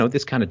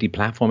This kind of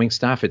deplatforming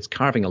stuff, it's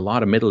carving a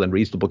lot of middle and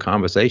reasonable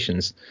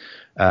conversations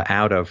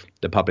out of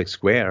the public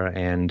square.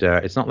 And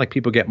it's not like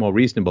people get more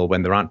reasonable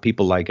when there aren't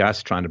people like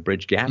us trying to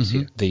bridge gaps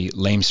here. The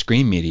lame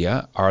screen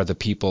media are the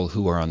people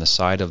who are on the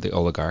side of the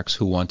oligarchs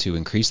who want to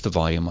increase the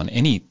volume on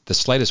the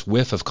slightest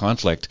whiff of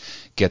conflict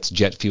gets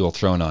jet fuel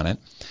thrown on it.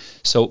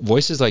 So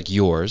voices like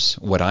yours,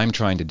 what I'm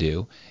trying to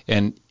do,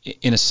 and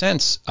in a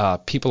sense,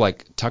 people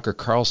like Tucker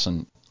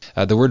Carlson,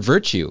 the word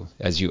virtue,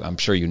 as I'm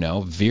sure you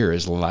know, vir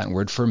is the Latin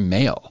word for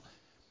male.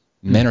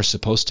 Men are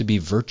supposed to be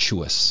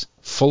virtuous,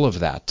 full of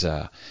that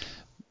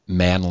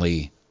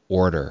manly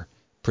order,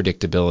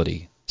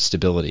 predictability,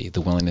 stability,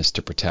 the willingness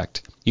to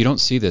protect. You don't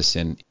see this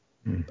in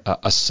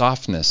a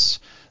softness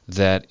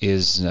that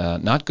is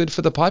not good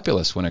for the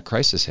populace when a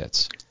crisis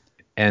hits.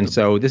 And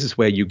so this is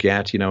where you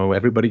get,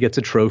 everybody gets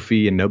a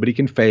trophy and nobody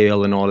can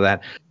fail and all of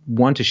that.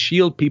 Want to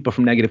shield people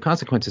from negative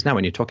consequences. Now,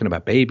 when you're talking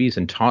about babies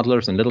and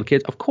toddlers and little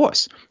kids, of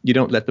course, you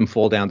don't let them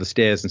fall down the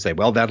stairs and say,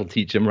 well, that'll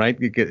teach them, right?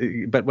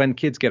 But when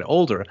kids get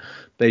older,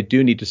 they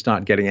do need to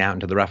start getting out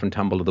into the rough and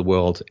tumble of the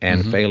world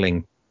and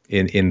failing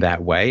in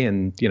that way.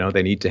 And,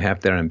 they need to have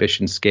their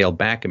ambitions scaled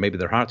back and maybe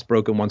their heart's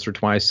broken once or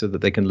twice so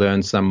that they can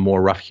learn some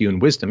more rough-hewn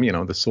wisdom.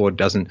 The sword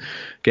doesn't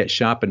get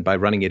sharpened by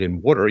running it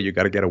in water. You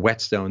got to get a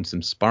whetstone,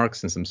 some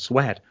sparks and some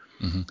sweat.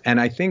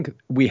 And I think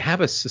we have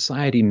a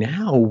society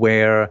now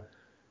where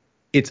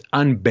it's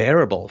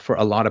unbearable for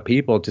a lot of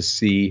people to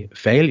see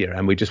failure,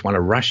 and we just want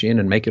to rush in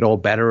and make it all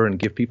better and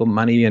give people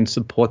money and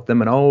support them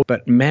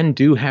but men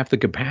do have the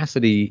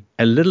capacity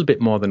a little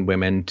bit more than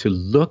women to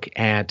look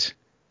at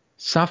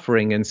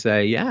suffering and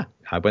say, yeah,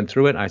 I went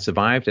through it, I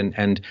survived,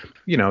 and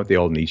the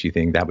old Nietzsche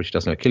thing, that which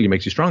does not kill you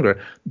makes you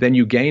stronger. Then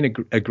you gain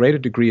a greater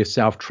degree of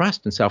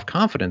self-trust and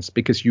self-confidence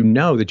because you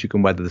know that you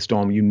can weather the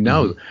storm, you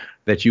know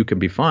that you can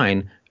be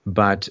fine.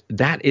 But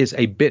that is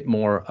a bit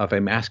more of a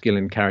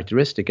masculine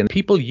characteristic. And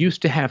people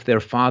used to have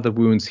their father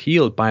wounds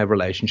healed by a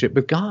relationship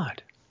with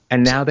God.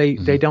 And now they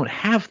don't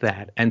have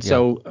that. And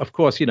so, of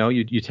course,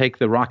 you take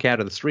the rock out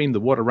of the stream, the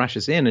water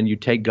rushes in, and you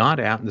take God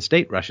out and the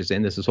state rushes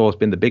in. This has always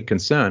been the big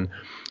concern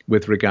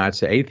with regards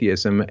to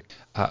atheism.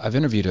 I've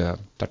interviewed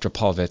Dr.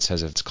 Paul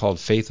Vitz, it's called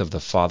Faith of the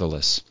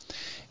Fatherless,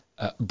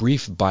 a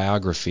brief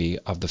biography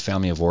of the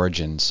family of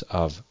origins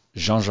of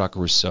Jean-Jacques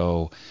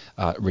Rousseau,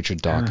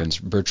 Richard Dawkins,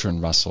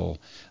 Bertrand Russell,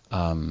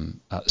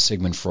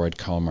 Sigmund Freud,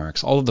 Karl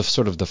Marx, all of the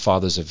sort of the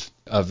fathers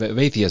of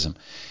atheism.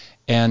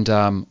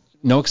 And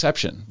no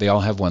exception, they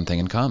all have one thing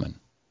in common,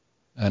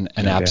 an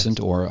absent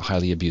or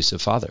highly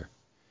abusive father.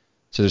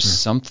 So there's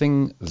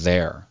something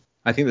there.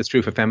 I think that's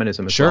true for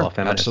feminism as well.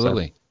 Sure,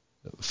 absolutely.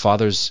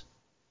 Fathers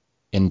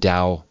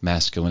endow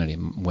masculinity.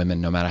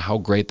 Women, no matter how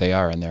great they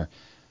are, and there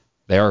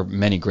are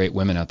many great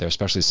women out there,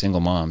 especially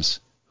single moms,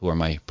 who are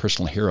my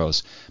personal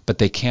heroes, but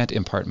they can't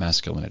impart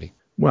masculinity.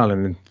 Well,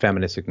 and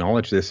feminists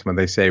acknowledge this when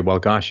they say, well,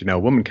 gosh, a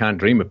woman can't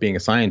dream of being a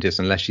scientist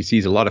unless she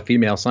sees a lot of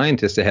female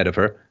scientists ahead of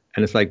her.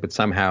 And it's like, but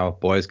somehow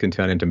boys can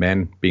turn into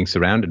men being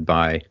surrounded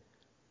by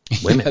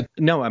women.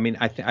 No, I mean,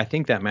 I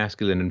think that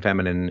masculine and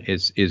feminine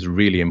is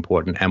really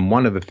important. And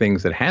one of the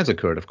things that has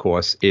occurred, of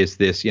course, is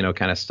this,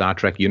 kind of Star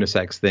Trek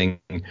unisex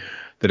thing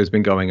that has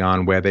been going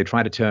on where they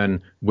try to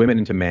turn women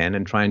into men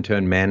and try and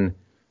turn men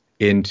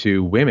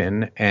into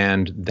women.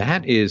 And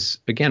that is,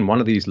 again, one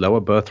of these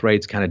lower birth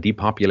rates, kind of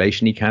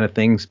depopulation-y kind of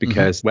things,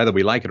 because whether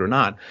we like it or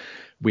not,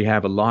 we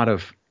have a lot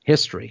of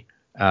history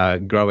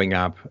growing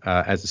up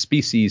as a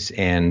species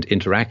and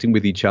interacting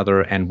with each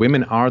other. And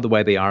women are the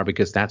way they are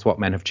because that's what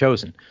men have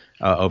chosen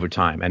over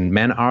time. And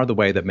men are the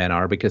way that men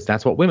are because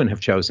that's what women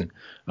have chosen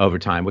over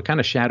time. We're kind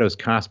of shadows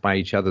cast by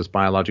each other's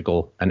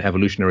biological and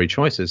evolutionary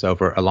choices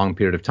over a long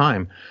period of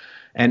time.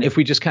 And if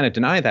we just kind of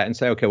deny that and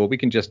say, okay, well, we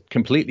can just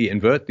completely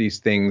invert these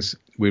things,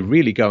 we're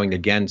really going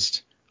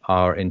against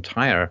our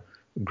entire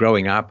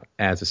growing up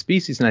as a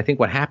species. And I think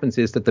what happens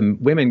is that the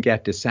women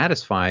get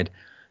dissatisfied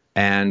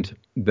and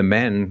the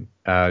men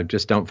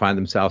just don't find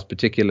themselves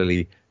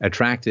particularly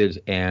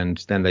attracted.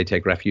 And then they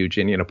take refuge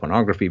in,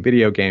 pornography,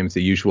 video games,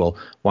 the usual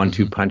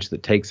 1-2 punch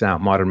that takes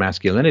out modern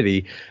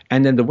masculinity.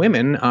 And then the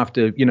women,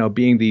 after,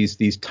 being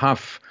these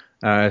tough,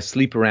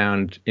 sleep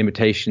around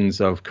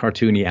imitations of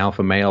cartoony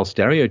alpha male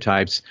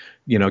stereotypes,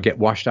 get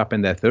washed up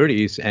in their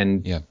 30s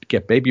and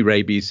get baby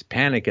rabies,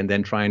 panic, and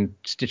then try and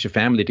stitch a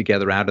family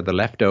together out of the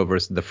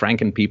leftovers, the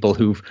Franken people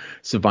who've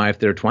survived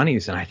their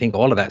 20s. And I think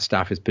all of that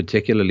stuff is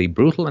particularly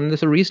brutal. And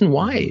there's a reason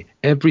why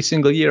every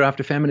single year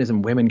after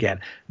feminism, women get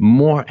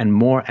more and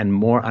more and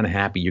more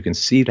unhappy. You can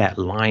see that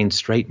line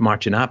straight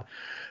marching up.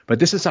 But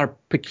this is our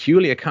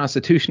peculiar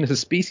constitution as a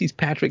species,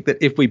 Patrick, that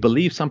if we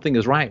believe something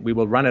is right, we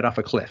will run it off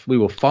a cliff. We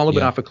will follow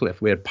it off a cliff.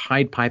 We're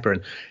Pied Piper.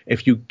 And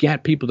if you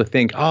get people to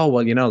think, oh,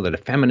 well,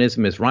 that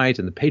feminism is right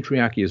and the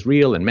patriarchy is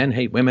real and men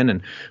hate women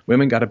and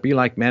women got to be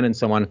like men and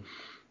so on,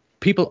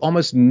 people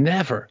almost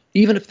never,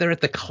 even if they're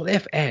at the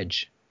cliff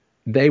edge,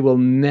 they will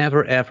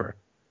never, ever,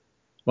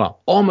 well,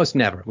 almost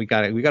never. We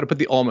got to put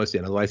the almost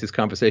in, otherwise this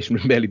conversation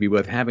would barely be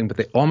worth having, but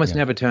they almost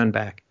never turn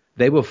back.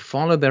 They will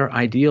follow their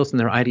ideals and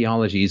their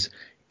ideologies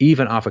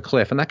even off a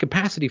cliff. And that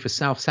capacity for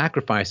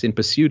self-sacrifice in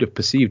pursuit of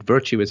perceived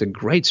virtue is a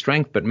great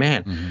strength. But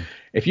man,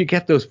 if you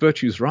get those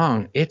virtues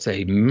wrong, it's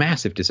a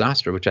massive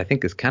disaster, which I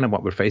think is kind of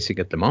what we're facing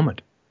at the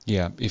moment.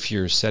 Yeah, if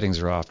your settings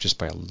are off just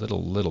by a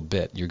little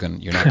bit, you're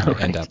not going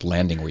to end up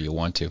landing where you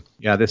want to.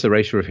 Yeah, this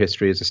erasure of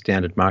history is a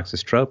standard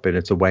Marxist trope, and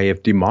it's a way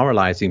of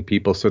demoralizing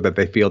people so that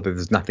they feel that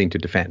there's nothing to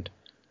defend.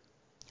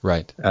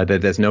 Right.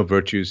 That there's no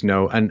virtues,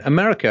 and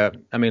America,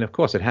 I mean, of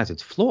course, it has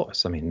its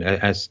flaws. I mean,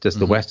 as does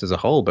the West as a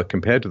whole, but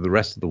compared to the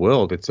rest of the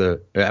world, it's a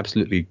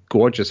absolutely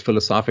gorgeous,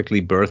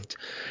 philosophically birthed,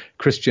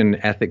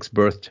 Christian ethics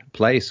birthed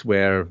place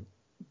where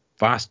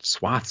vast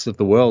swaths of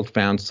the world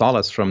found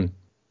solace from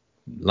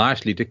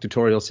largely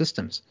dictatorial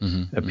systems.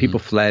 People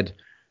fled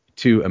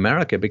to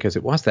America because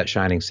it was that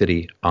shining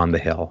city on the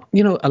hill.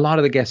 A lot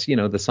of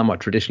the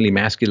somewhat traditionally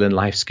masculine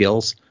life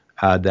skills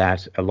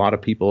that a lot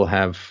of people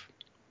have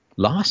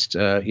lost.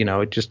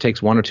 It just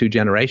takes one or two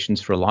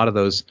generations for a lot of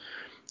those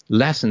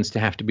lessons to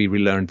have to be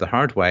relearned the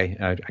hard way,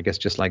 I guess,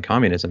 just like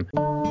communism.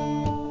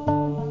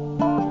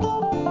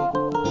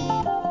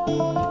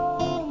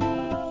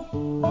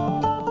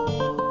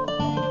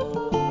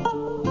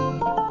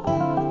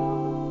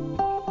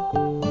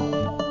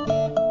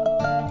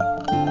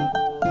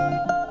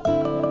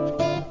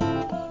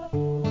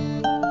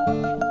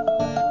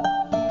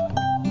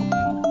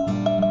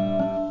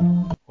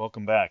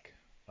 Welcome back.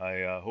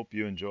 I hope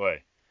you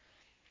enjoy.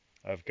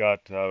 I've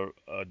got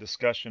a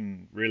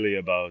discussion really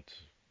about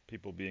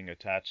people being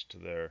attached to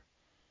their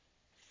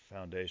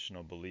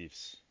foundational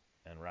beliefs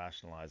and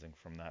rationalizing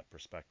from that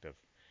perspective.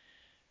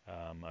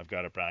 I've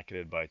got it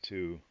bracketed by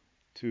two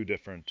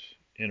different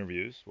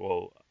interviews.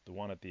 Well, the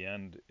one at the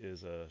end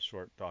is a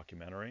short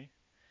documentary,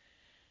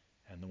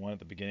 and the one at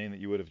the beginning that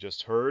you would have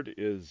just heard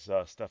is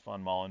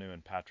Stefan Molyneux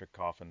and Patrick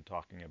Coffin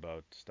talking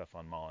about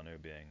Stefan Molyneux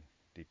being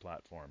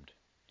deplatformed.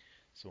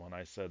 So when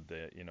I said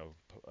that,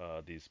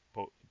 these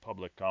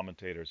public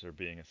commentators are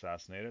being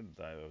assassinated,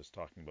 I was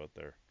talking about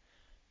their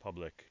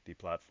public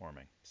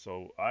deplatforming.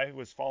 So I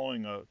was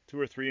following 2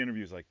 or 3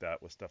 interviews like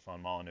that with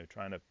Stefan Molyneux,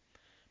 trying to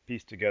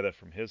piece together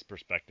from his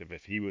perspective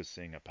if he was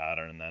seeing a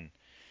pattern.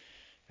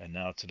 And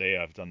now today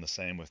I've done the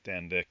same with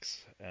Dan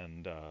Dix.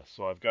 And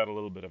so I've got a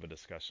little bit of a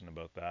discussion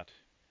about that,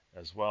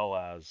 as well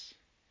as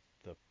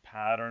the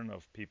pattern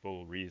of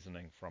people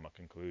reasoning from a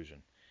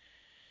conclusion.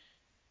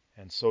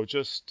 And so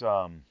just...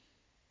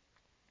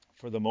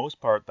 for the most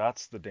part,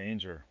 that's the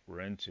danger we're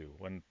into.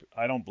 When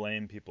I don't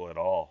blame people at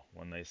all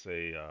when they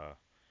say,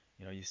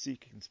 you see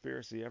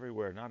conspiracy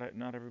everywhere.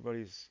 Not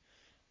everybody's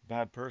a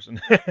bad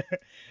person,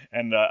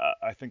 and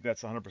I think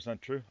that's 100%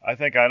 true. I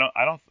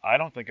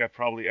don't think I've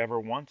probably ever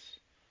once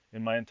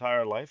in my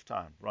entire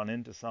lifetime run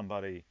into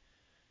somebody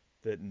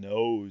that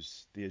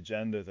knows the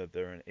agenda that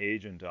they're an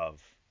agent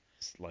of,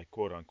 like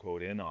quote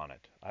unquote in on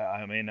it.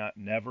 I may not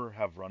never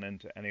have run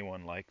into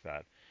anyone like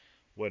that.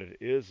 What it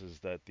is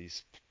that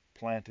these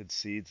planted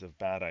seeds of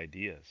bad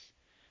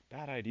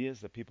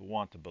ideas that people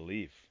want to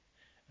believe,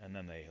 and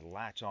then they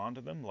latch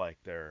onto them like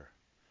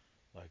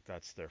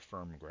that's their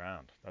firm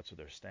ground. That's what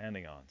they're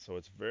standing on. So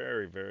it's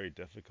very, very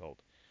difficult.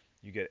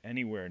 You get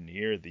anywhere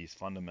near these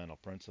fundamental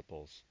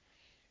principles,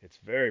 it's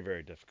very,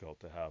 very difficult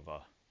to have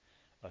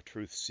a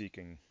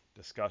truth-seeking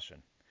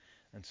discussion.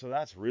 And so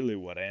that's really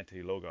what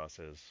anti-logos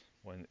is.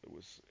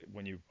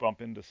 When you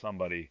bump into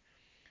somebody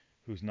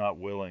who's not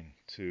willing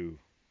to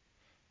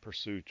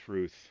pursue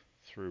truth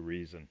through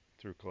reason,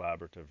 through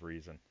collaborative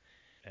reason,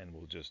 and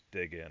will just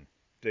dig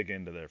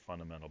into their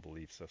fundamental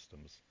belief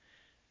systems.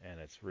 And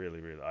it's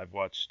really, really. I've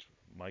watched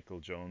Michael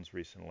Jones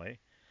recently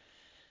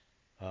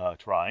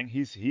trying.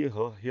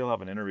 He'll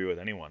have an interview with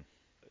anyone,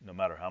 no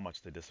matter how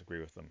much they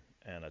disagree with them,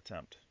 and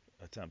attempt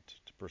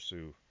to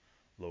pursue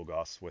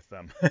logos with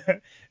them.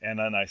 And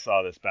then I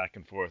saw this back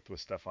and forth with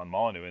Stefan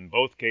Molyneux. In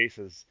both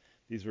cases,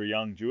 these were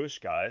young Jewish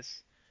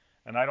guys.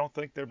 And I don't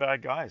think they're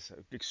bad guys.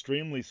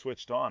 Extremely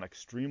switched on,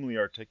 extremely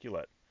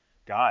articulate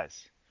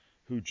guys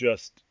who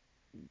just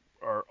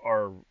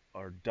are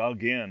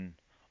dug in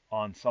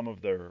on some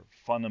of their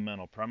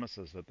fundamental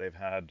premises that they've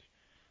had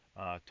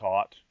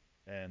taught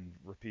and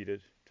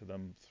repeated to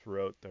them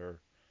throughout their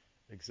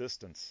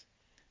existence.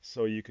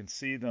 So you can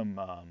see them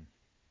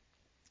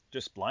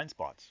just blind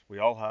spots. We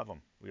all have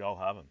them.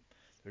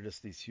 They're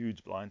just these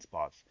huge blind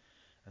spots.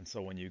 And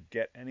so when you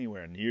get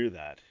anywhere near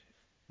that,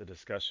 the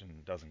discussion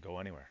doesn't go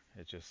anywhere.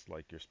 It's just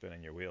like you're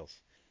spinning your wheels.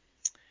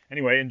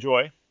 Anyway,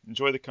 enjoy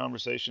the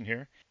conversation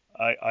here.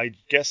 I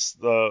guess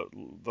the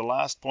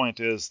last point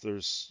is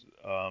there's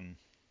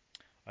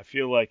I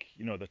feel like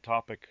the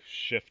topic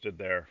shifted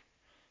there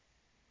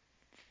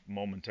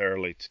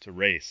momentarily to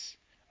race.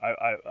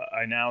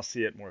 I now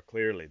see it more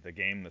clearly, the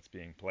game that's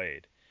being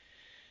played,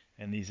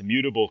 and these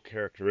immutable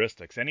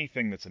characteristics.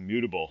 Anything that's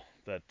immutable,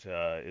 that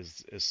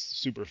is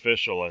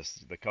superficial as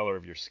the color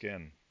of your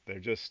skin. They're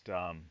just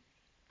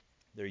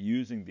they're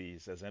using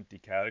these as empty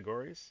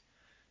categories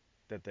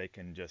that they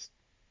can just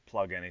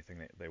plug anything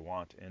that they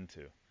want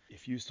into.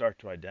 If you start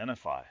to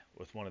identify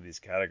with one of these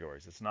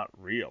categories, it's not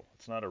real.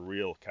 It's not a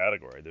real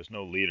category. There's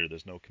no leader.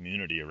 There's no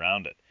community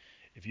around it.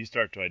 If you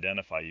start to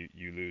identify,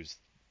 you lose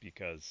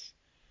because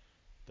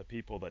the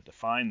people that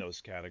define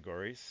those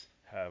categories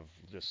have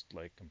just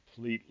like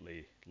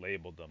completely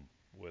labeled them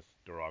with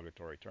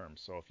derogatory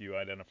terms. So if you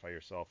identify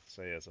yourself,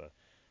 say, as a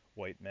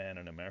white man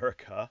in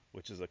America,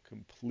 which is a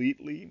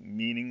completely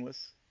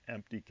meaningless,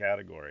 empty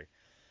category,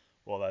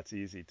 well, that's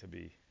easy to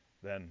be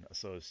then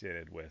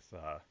associated with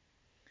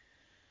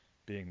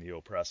being the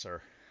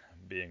oppressor,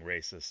 being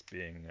racist,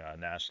 being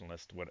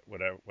nationalist,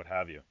 whatever, what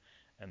have you.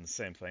 And the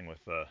same thing with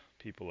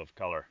people of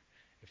color.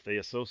 If they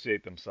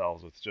associate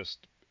themselves with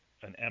just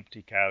an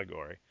empty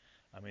category,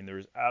 I mean,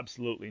 there's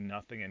absolutely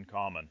nothing in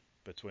common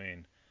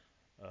between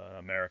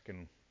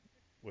American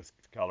with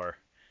color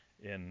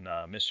in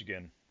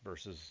Michigan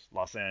versus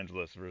Los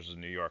Angeles versus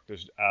New York.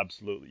 There's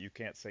absolutely, you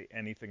can't say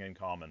anything in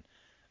common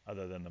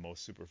other than the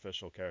most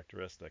superficial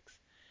characteristics.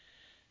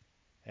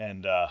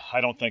 And I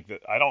don't think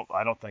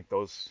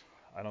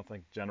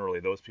generally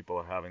those people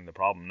are having the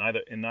problem.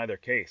 In neither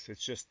case.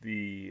 It's just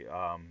the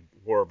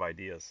war of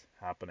ideas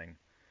happening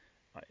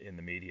in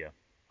the media.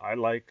 I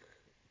like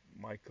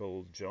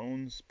Michael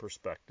Jones'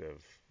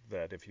 perspective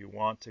that if you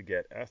want to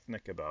get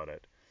ethnic about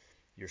it,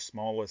 your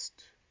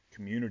smallest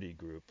community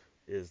group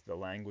is the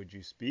language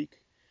you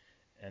speak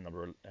and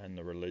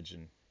the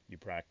religion you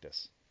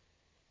practice.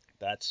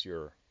 That's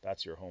your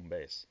home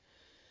base.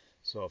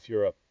 So if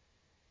you're a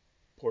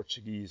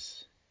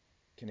Portuguese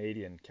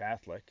Canadian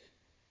Catholic,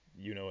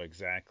 you know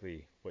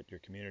exactly what your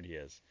community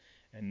is.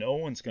 And no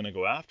one's going to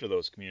go after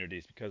those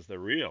communities because they're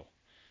real.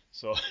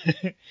 So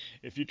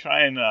if you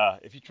try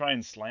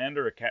and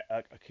slander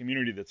a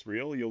community that's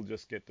real, you'll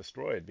just get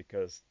destroyed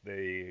because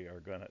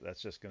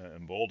that's just gonna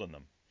embolden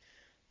them.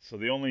 So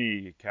the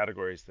only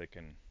categories that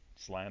can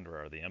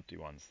slander are the empty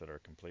ones that are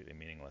completely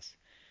meaningless.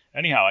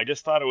 Anyhow, I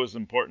just thought it was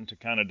important to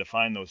kind of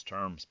define those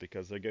terms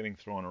because they're getting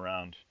thrown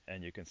around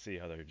and you can see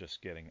how they're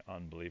just getting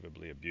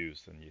unbelievably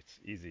abused, and it's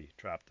easy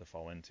trap to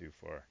fall into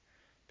for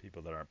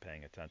people that aren't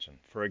paying attention.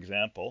 For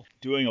example,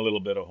 doing a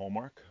little bit of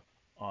homework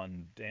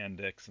on Dan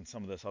Dix and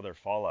some of this other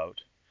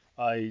fallout,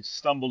 I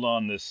stumbled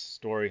on this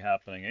story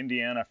happening.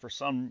 Indiana, for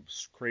some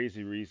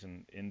crazy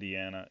reason,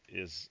 Indiana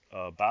is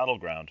a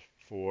battleground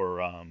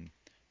for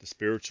the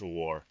spiritual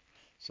war.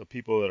 So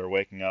people that are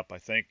waking up, I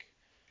think,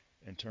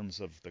 in terms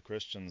of the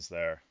Christians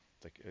there,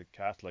 the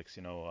Catholics,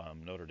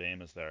 Notre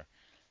Dame is there.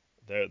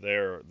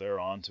 They're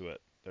onto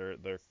it.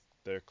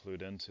 They're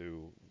clued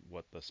into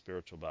what the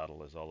spiritual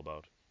battle is all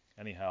about.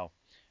 Anyhow,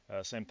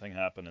 same thing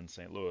happened in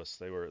St. Louis.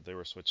 They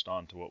were switched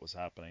on to what was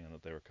happening and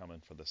that they were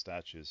coming for the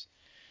statues.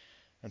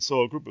 And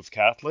so a group of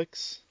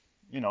Catholics,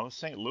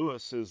 St.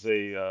 Louis is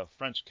a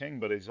French king,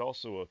 but he's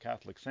also a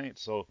Catholic saint.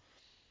 So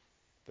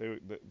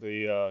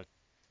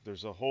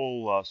there's a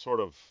whole sort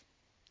of,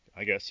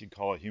 I guess you'd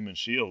call it human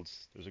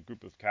shields. There's a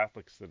group of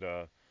Catholics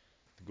that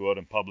go out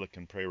in public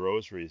and pray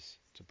rosaries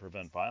to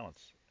prevent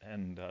violence.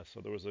 And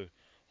so there was a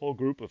whole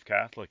group of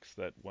Catholics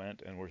that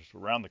went and were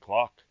around the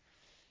clock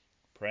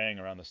praying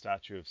around the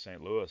statue of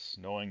St. Louis,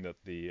 knowing that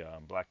the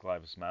Black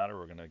Lives Matter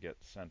were going to get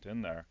sent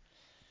in there.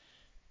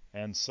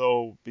 And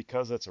so,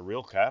 because that's a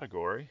real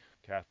category,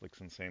 Catholics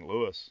in St.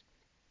 Louis,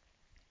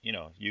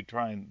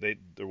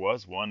 there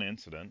was one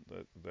incident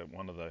that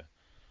one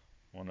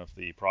of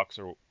the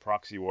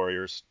proxy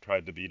warriors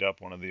tried to beat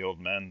up one of the old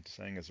men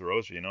saying his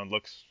rosary.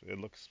 It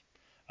looks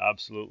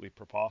absolutely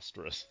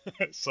preposterous.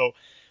 So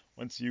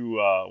once you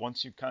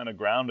kind of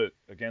ground it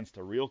against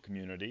a real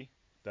community,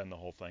 then the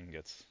whole thing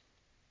gets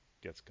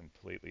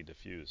completely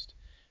diffused.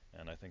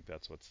 And I think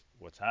that's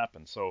what's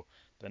happened. So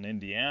then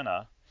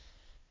Indiana,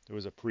 there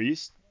was a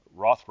priest,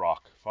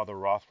 Father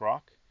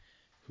Rothrock,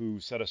 who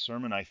said a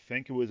sermon. I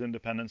think it was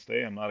Independence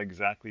Day. I'm not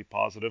exactly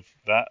positive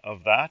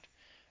of that.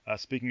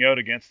 Speaking out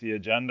against the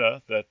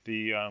agenda that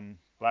the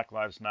Black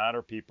Lives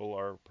Matter people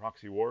are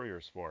proxy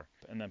warriors for,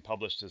 and then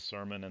published his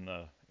sermon in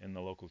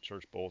the local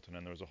church bulletin,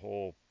 and there was a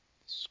whole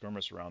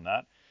skirmish around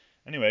that.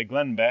 Anyway,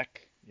 Glenn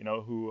Beck,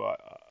 who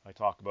I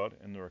talk about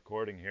in the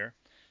recording here.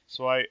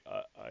 So I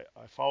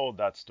followed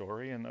that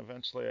story, and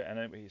eventually,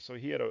 so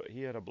he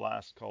had a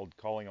blast called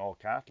 "Calling All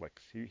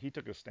Catholics." He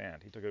took a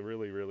stand. He took a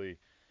really, really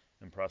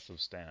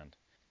impressive stand,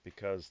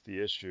 because the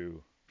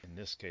issue in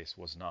this case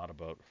was not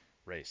about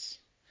race.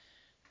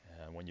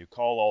 When you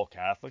call all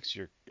Catholics,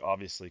 you're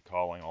obviously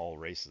calling all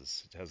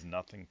races. It has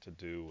nothing to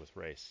do with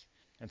race.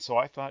 And so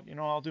I thought,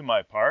 I'll do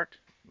my part.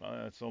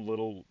 It's a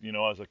little,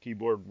 as a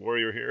keyboard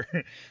warrior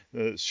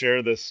here,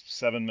 share this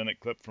 7-minute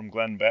clip from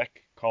Glenn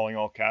Beck calling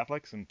all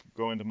Catholics and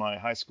go into my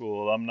high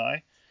school alumni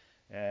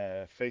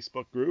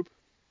Facebook group.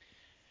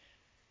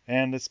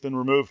 And it's been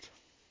removed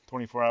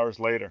 24 hours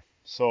later.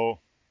 So,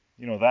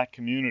 that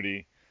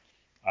community,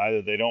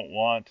 either they don't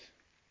want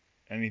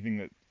anything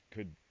that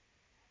could,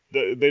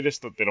 they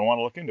don't want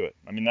to look into it.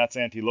 I mean, that's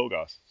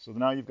anti-logos. So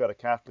now you've got a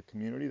Catholic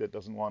community that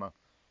doesn't want to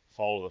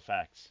follow the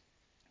facts.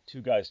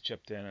 2 guys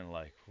chipped in and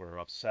were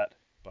upset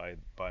by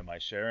my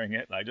sharing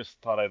it. And I just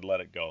thought I'd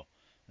let it go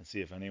and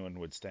see if anyone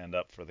would stand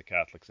up for the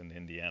Catholics in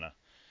Indiana.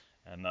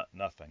 And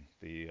nothing.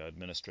 The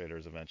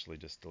administrators eventually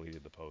just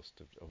deleted the post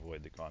to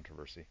avoid the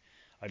controversy.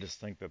 I just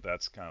think that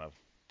that's kind of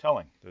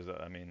telling.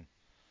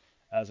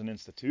 as an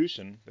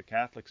institution, the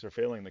Catholics are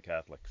failing the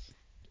Catholics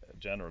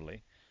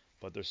generally,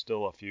 but there's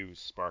still a few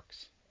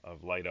sparks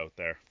of light out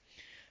there.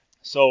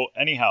 So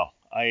anyhow,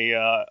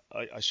 I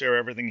share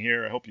everything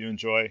here. I hope you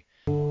enjoy.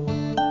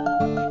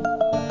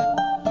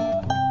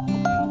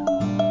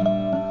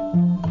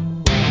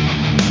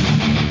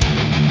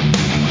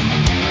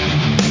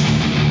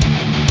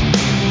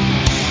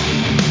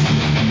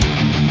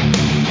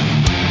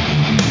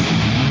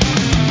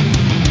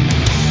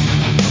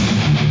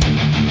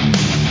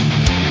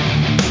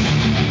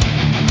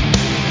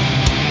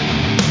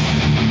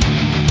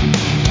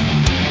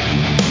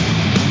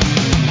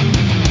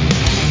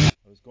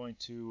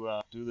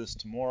 To do this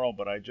tomorrow,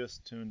 but I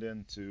just tuned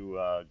into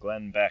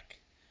Glenn Beck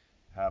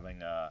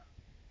having a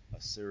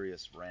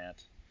serious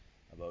rant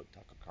about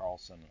Tucker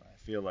Carlson. I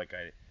feel like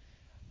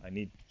I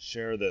need to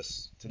share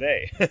this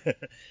today.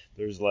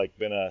 There's like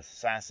been an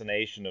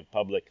assassination of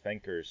public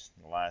thinkers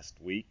in the last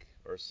week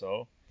or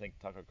so. I think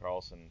Tucker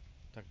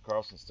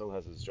Carlson still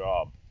has his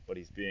job, but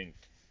he's being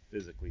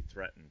physically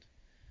threatened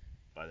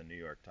by the New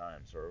York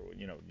Times, or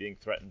being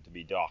threatened to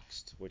be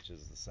doxxed, which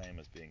is the same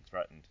as being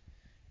threatened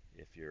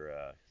if you're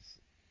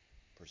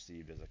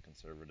perceived as a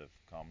conservative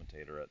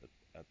commentator at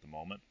the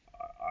moment.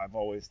 I've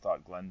always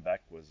thought Glenn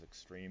Beck was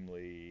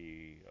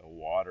extremely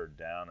watered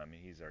down. I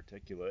mean, he's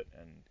articulate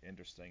and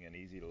interesting and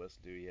easy to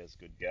listen to. He has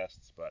good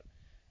guests, but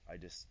I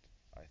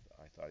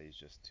thought he's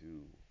just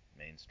too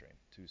mainstream,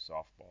 too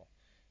softball.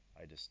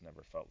 I just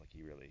never felt like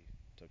he really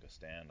took a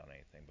stand on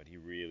anything, but he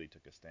really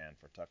took a stand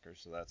for Tucker,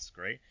 so that's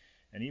great.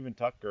 And even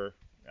Tucker,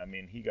 I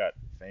mean, he got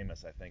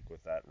famous, I think,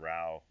 with that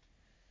row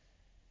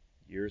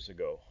years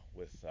ago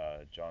with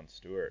Jon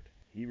Stewart.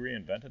 He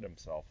reinvented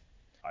himself.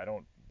 I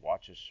don't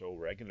watch his show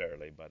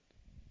regularly, but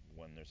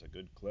when there's a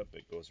good clip,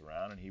 it goes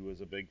around, and he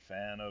was a big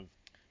fan of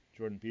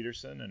Jordan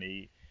Peterson, and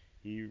he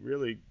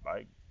really,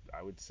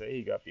 I would say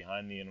he got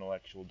behind the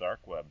intellectual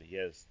dark web. He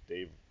has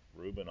Dave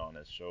Rubin on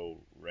his show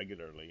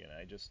regularly, and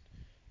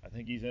I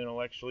think he's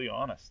intellectually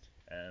honest,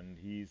 and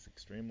he's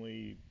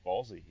extremely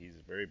ballsy. He's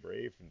very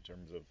brave in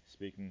terms of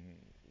speaking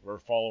or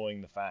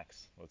following the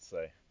facts, let's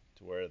say,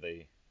 to where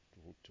they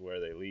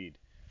lead.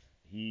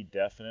 He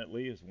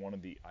definitely is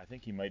I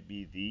think he might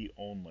be the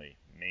only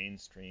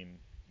mainstream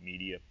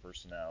media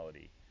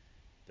personality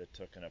that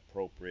took an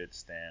appropriate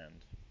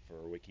stand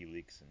for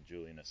WikiLeaks and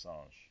Julian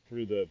Assange.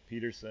 Through the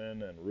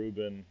Peterson and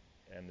Rubin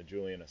and the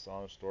Julian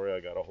Assange story, I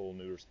got a whole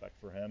new respect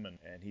for him,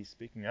 and he's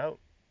speaking out.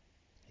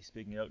 He's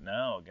speaking out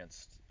now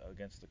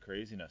against the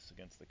craziness,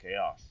 against the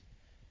chaos.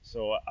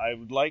 So I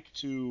would like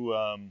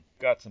to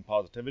got some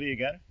positivity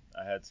again.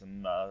 I had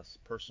some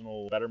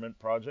personal betterment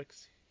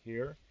projects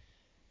here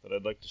that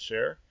I'd like to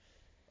share,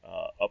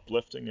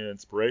 uplifting and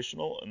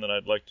inspirational, and then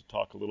I'd like to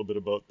talk a little bit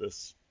about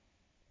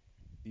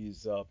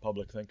these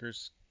public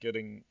thinkers,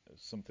 getting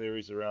some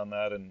theories around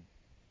that and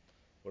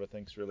what I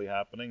think's really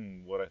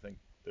happening, what I think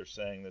they're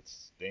saying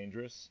that's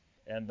dangerous.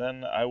 And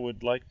then I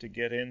would like to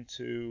get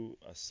into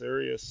a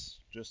serious,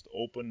 just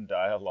open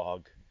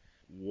dialogue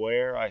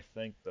where I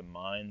think the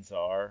minds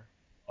are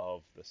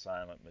of the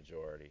silent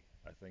majority.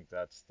 I think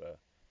that's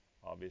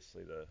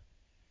obviously the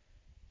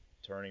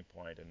turning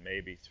point, and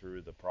maybe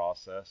through the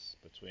process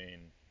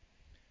between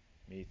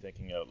me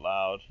thinking out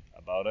loud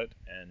about it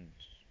and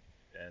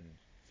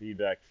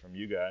feedback from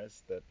you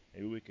guys, that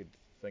maybe we could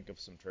think of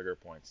some trigger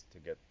points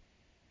to get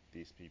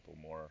these people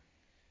more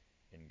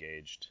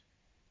engaged.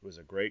 It was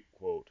a great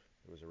quote.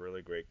 It was a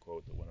really great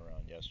quote that went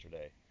around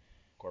yesterday.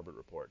 Corbett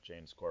Report,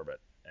 James Corbett,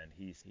 and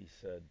he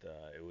said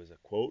it was a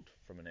quote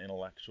from an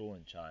intellectual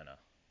in China,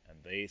 and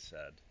they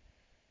said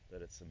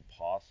that it's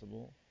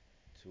impossible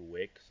to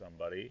wake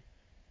somebody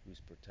who's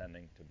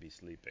pretending to be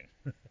sleeping.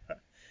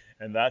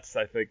 And that's,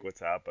 I think, what's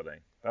happening.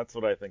 That's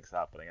what I think's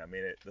happening. I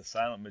mean, the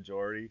silent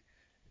majority,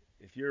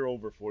 if you're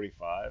over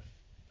 45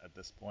 at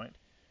this point,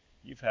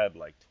 you've had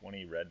like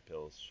 20 red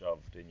pills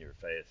shoved in your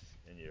face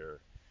in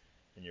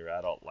your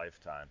adult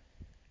lifetime.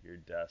 You're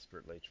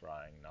desperately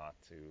trying not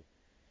to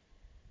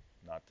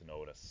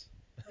notice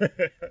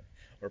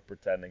or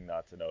pretending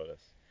not to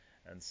notice.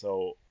 And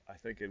so I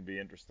think it'd be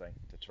interesting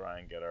to try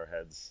and get our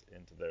heads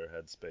into their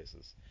head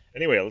spaces.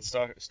 Anyway, let's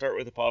start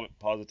with the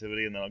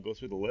positivity, and then I'll go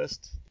through the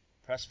list.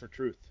 Press for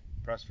Truth.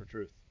 Press for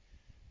Truth.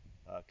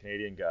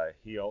 Canadian guy.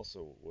 He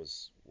also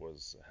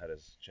had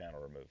his channel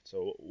removed.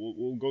 So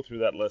we'll go through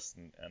that list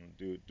and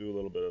do a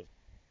little bit of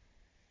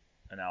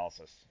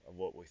analysis of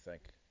what we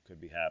think could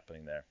be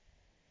happening there.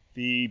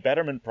 The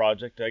Betterment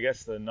Project, I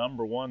guess the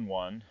number one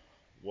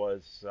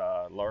was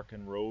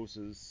Larkin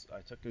Rose's.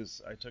 I took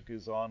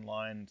his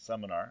online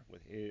seminar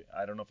with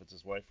I don't know if it's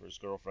his wife or his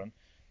girlfriend.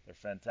 They're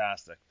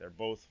fantastic. They're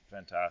both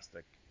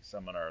fantastic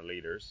seminar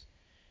leaders,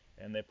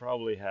 and they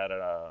probably had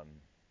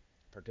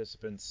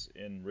participants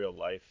in real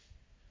life.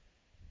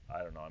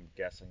 I don't know. I'm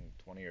guessing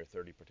 20 or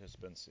 30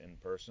 participants in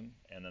person,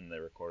 and then they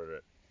recorded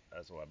it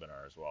as a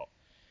webinar as well.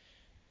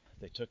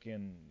 They took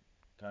in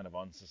kind of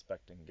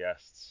unsuspecting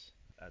guests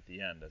at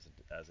the end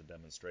as a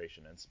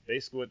demonstration, and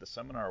basically what the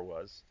seminar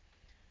was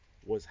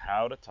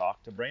how to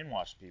talk to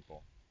brainwashed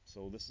people.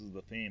 So this is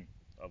the theme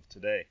of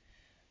today.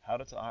 how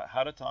to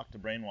talk to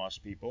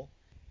brainwashed people.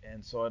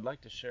 And so I'd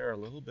like to share a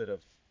little bit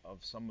of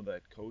some of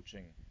that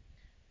coaching,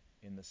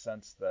 in the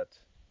sense that,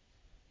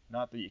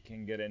 not that you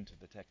can get into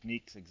the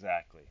techniques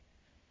exactly,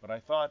 but I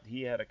thought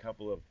he had a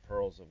couple of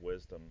pearls of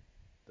wisdom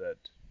that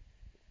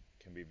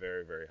can be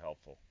very, very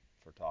helpful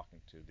for talking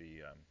to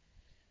the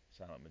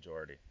silent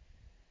majority.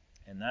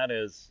 And that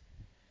is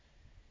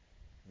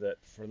that,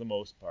 for the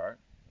most part,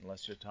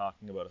 unless you're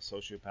talking about a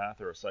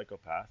sociopath or a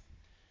psychopath,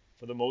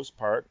 for the most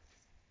part,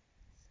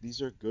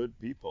 these are good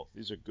people.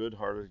 These are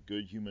good-hearted,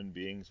 good human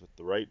beings with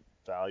the right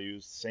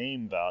values,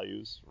 same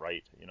values,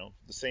 right?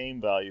 The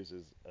same values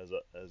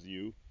as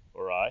you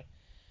or I.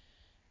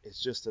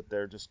 It's just that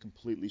they're just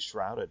completely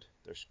shrouded.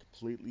 They're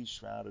completely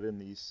shrouded in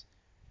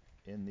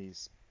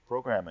these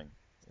programming,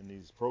 in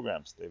these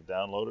programs they've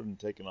downloaded and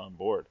taken on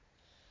board.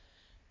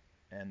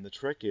 And the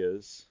trick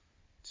is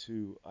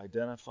to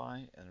identify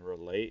and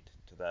relate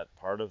to that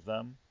part of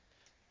them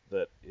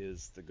that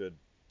is the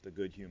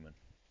good human,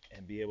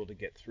 and be able to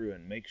get through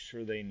and make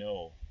sure they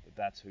know that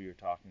that's who you're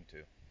talking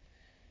to,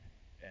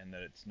 and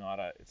that it's not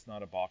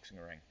a boxing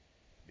ring.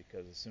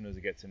 Because as soon as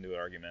it gets into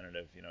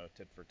argumentative,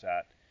 tit for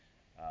tat,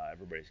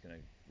 everybody's going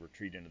to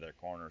retreat into their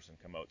corners and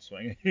come out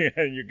swinging,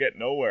 and you get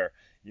nowhere.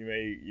 You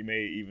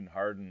may even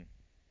harden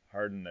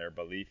their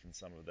belief in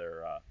some of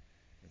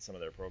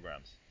their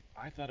programs.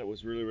 I thought it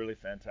was really, really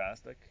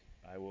fantastic.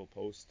 I will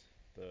post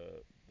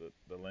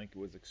the link. It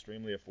was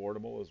extremely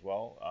affordable as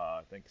well.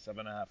 I think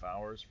 7.5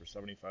 hours for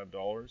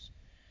 $75.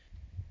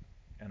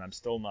 And I'm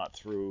still not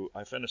through.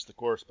 I finished the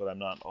course, but I'm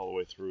not all the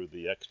way through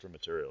the extra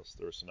materials.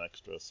 There are some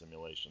extra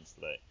simulations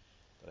today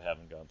that I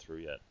haven't gone through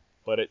yet.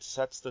 But it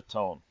sets the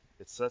tone.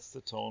 It sets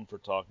the tone for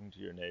talking to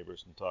your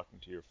neighbors and talking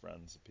to your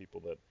friends, the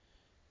people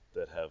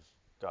that have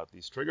got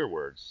these trigger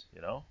words,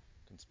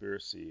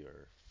 conspiracy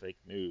or fake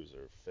news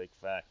or fake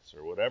facts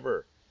or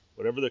whatever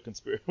whatever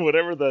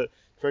the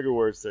trigger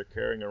words they're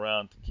carrying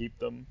around to keep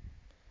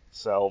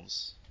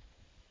themselves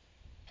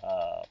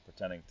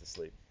pretending to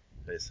sleep,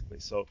 basically.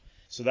 So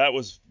that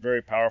was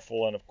very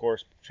powerful, and of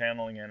course,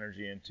 channeling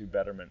energy into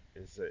betterment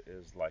is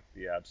like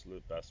the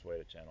absolute best way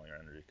to channel your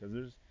energy,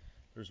 because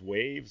there's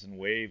waves and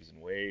waves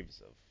and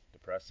waves of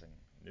depressing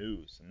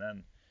news, and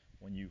then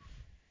when you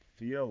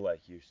feel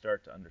like you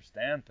start to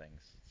understand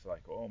things, it's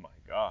like, oh my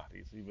God,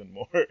 it's even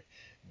more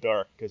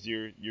dark, because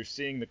you're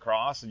seeing the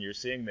cross and you're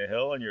seeing the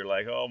hill, and you're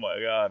like, oh my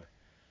God,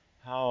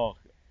 how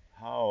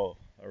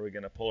are we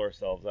going to pull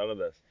ourselves out of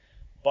this?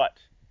 But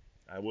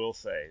I will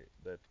say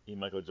that E.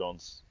 Michael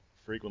Jones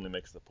frequently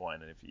makes the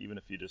point, and even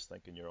if you just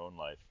think in your own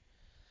life,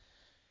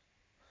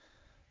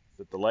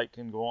 that the light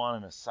can go on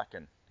in a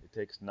second. It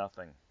takes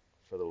nothing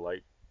for the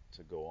light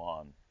to go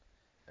on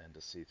and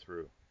to see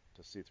through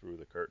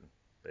the curtain,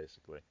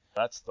 basically.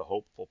 That's the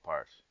hopeful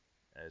part.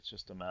 It's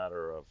just a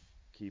matter of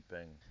keep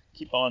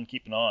on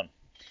keeping on.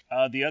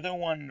 The other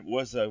one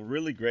was a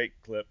really great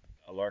clip,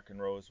 a Larkin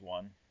Rose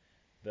one,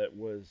 that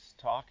was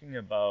talking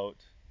about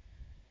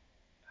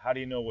how do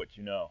you know what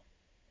you know?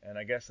 And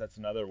I guess that's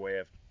another way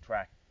of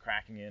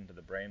cracking into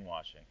the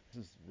brainwashing.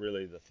 This is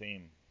really the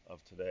theme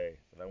of today,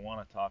 that I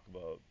want to talk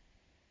about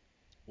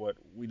what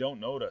we don't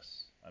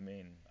notice. I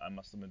mean, I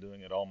must have been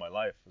doing it all my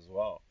life as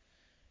well.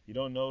 You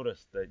don't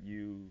notice that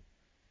you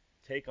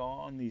take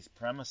on these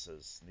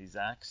premises, these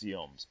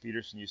axioms.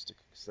 Peterson used to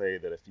say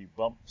that if you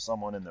bump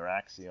someone in their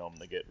axiom,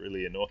 they get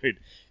really annoyed.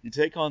 You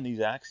take on these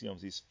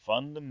axioms, these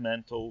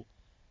fundamental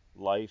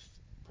life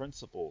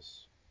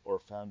principles or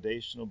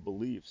foundational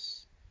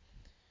beliefs,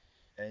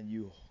 and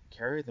you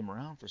carry them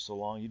around for so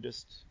long,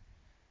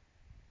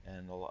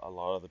 and a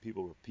lot of the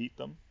people repeat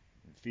them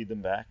and feed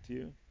them back to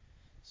you.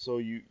 So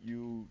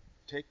you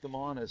take them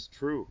on as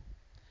true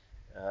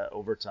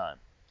over time.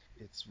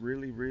 It's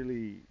really,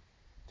 really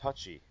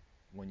touchy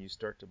when you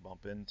start to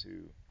bump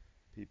into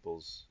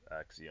people's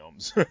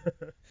axioms.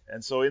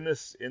 And so in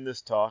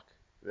this talk,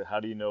 how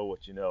do you know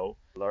what you know?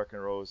 Larkin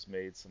Rose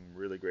made some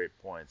really great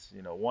points.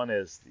 One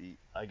is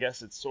I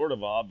guess it's sort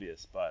of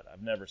obvious, but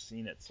I've never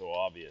seen it so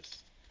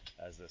obvious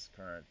as this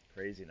current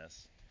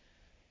craziness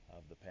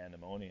of the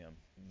pandemonium.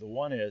 The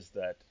one is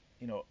that,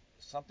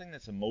 something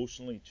that's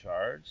emotionally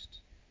charged,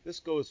 this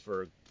goes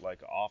for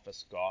like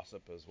office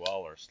gossip as well,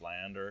 or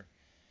slander,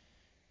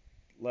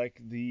 like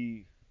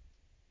the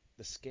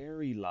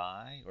scary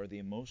lie or the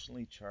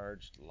emotionally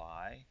charged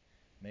lie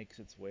makes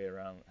its way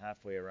around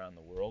halfway around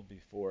the world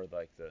before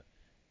like the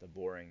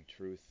boring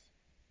truth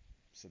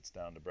sits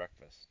down to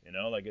breakfast.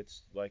 Like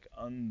it's like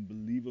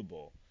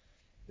unbelievable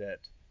that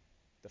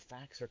the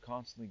facts are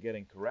constantly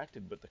getting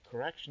corrected, but the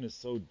correction is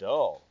so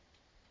dull.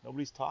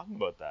 Nobody's talking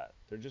about that.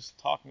 They're just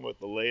talking about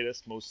the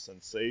latest, most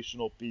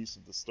sensational piece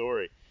of the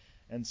story.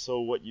 And so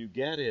what you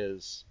get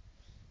is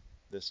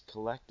this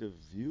collective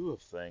view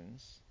of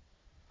things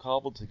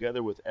cobbled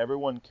together with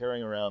everyone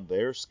carrying around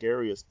their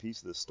scariest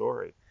piece of the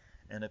story.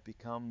 And it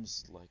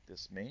becomes like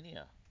this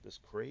mania, this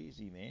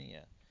crazy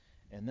mania.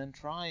 And then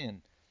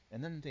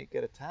they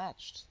get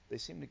attached. They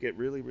seem to get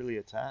really, really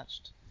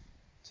attached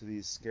to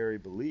these scary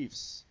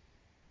beliefs.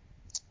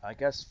 I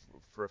guess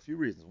for a few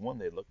reasons. One,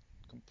 they look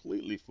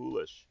completely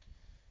foolish.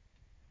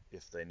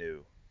 if they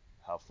knew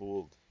how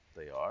fooled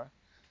they are.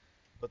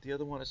 But the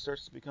other one, it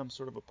starts to become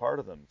sort of a part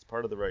of them. It's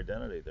part of their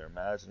identity. They're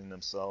imagining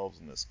themselves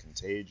in this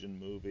Contagion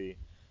movie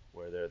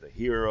where they're the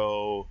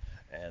hero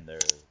and they're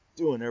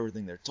doing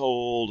everything they're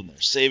told and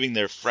they're saving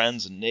their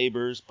friends and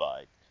neighbors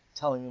by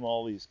telling them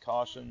all these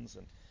cautions.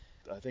 And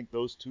I think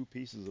those two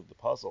pieces of the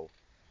puzzle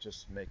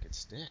just make it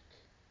stick.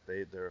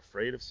 They're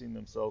afraid of seeing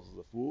themselves as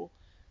a fool,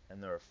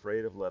 and they're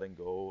afraid of letting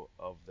go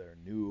of their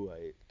new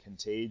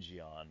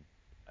contagion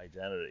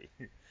identity.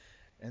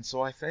 And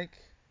so I think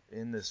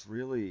in this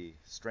really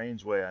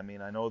strange way, I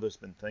mean, I know there's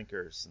been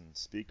thinkers and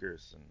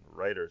speakers and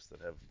writers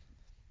that have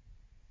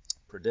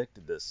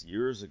predicted this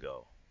years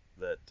ago,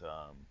 that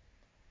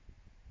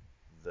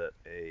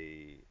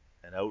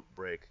an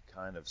outbreak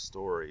kind of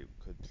story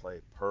could play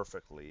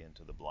perfectly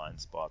into the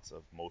blind spots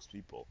of most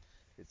people.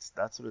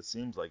 That's what it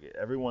seems like.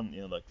 Everyone,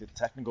 like the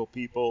technical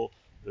people,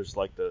 there's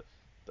like the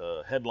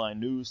headline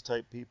news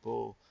type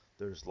people,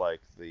 there's like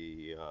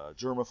the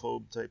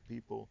germaphobe type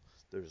people,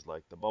 there's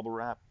like the bubble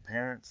wrap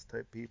parents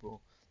type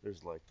people,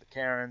 there's like the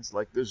Karens,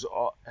 like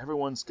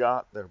everyone's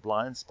got their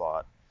blind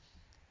spot,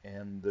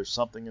 and there's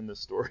something in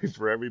this story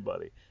for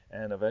everybody.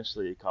 And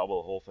eventually you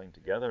cobble the whole thing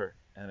together,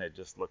 and it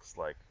just looks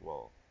like,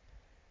 well,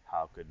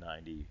 how could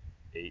 98%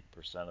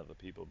 of the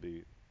people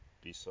be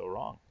so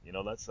wrong?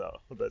 That's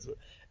what.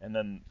 And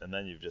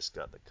then you've just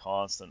got the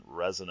constant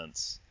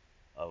resonance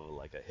of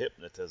like a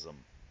hypnotism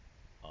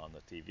on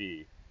the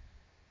TV,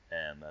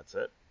 and that's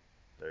it.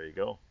 There you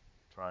go.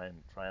 Try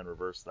and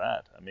reverse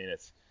that. I mean,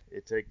 it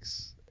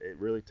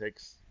really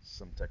takes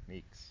some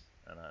techniques,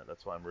 and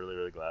that's why I'm really,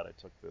 really glad I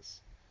took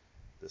this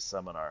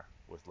seminar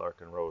with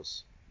Larkin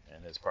Rose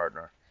and his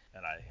partner.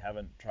 And I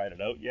haven't tried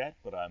it out yet,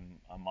 but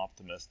I'm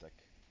optimistic.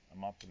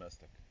 I'm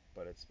optimistic.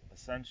 But it's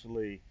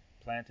essentially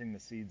planting the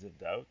seeds of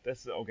doubt.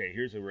 Okay.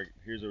 Here's a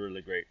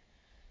really great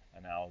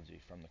analogy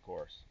from the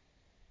course.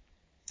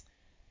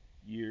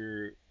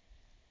 You're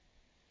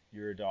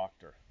a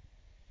doctor,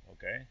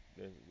 okay?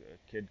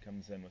 A kid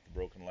comes in with a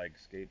broken leg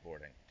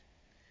skateboarding.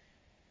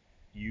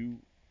 You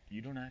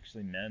don't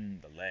actually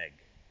mend the leg.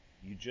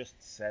 You just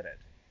set it.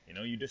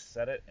 You just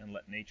set it and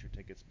let nature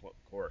take its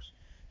course.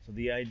 So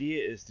the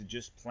idea is to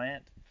just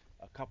plant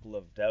a couple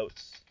of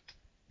doubts.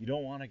 You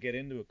don't want to get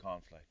into a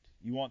conflict.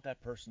 You want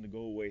that person to go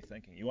away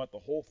thinking. You want the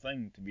whole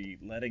thing to be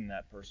letting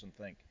that person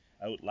think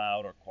out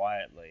loud or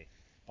quietly,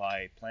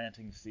 by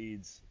planting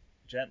seeds,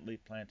 gently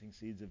planting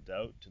seeds of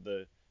doubt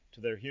to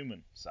their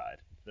human side,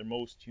 their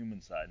most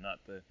human side, not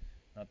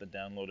the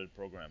downloaded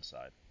program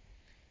side.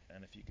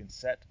 And if you can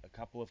set a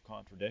couple of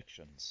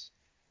contradictions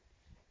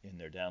in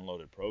their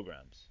downloaded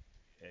programs,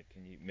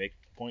 can you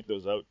point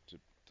those out to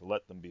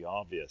let them be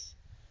obvious,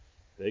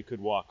 they could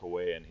walk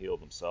away and heal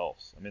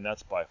themselves. I mean,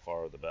 that's by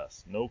far the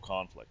best. No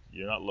conflict.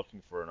 You're not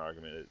looking for an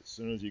argument. As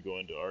soon as you go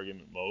into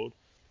argument mode,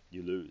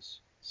 you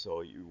lose.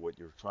 So what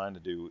you're trying to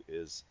do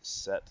is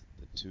set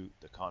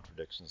the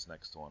contradictions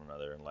next to one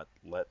another and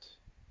let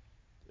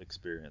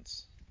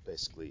experience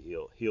basically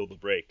heal the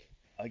break.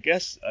 I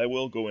guess I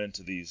will go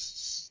into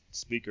these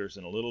speakers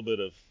in a little bit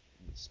of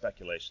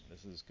speculation.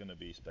 This is going to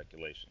be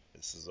speculation.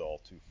 This is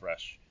all too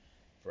fresh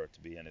for it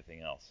to be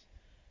anything else.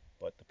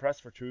 But the Press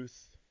for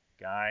Truth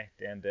guy,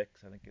 Dan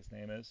Dix, I think his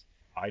name is,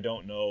 I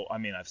don't know. I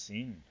mean, I've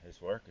seen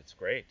his work. It's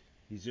great.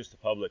 He's just a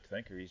public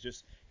thinker. He's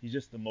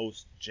just the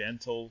most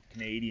gentle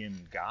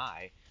Canadian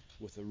guy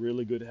with a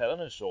really good head on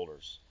his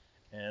shoulders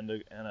and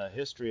a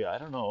history. I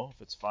don't know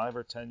if it's 5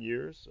 or 10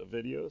 years of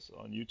videos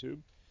on YouTube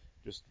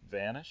just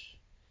vanish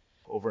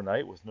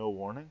overnight with no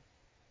warning.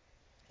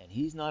 And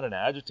he's not an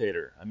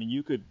agitator. I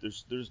mean,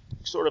 there's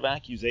sort of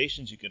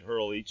accusations you can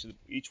hurl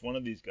each one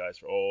of these guys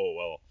for. Oh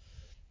well,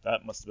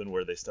 that must have been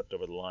where they stepped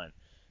over the line.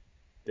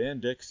 Dan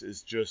Dix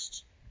is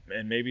just,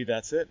 and maybe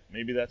that's it.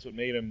 Maybe that's what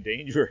made him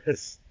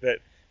dangerous. That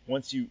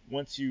once you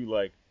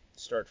like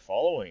start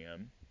following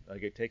him,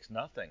 like it takes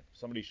nothing.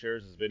 Somebody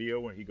shares his video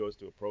when he goes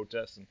to a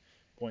protest and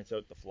points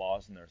out the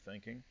flaws in their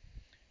thinking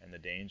and the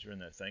danger in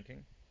their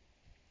thinking.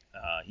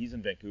 He's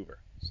in Vancouver,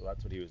 so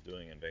that's what he was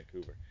doing in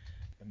Vancouver.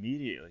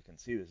 Immediately can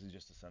see this is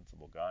just a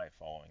sensible guy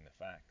following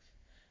the facts,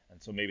 and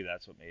so maybe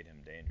that's what made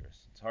him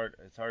dangerous. It's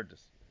hard to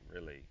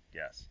really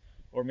guess,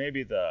 or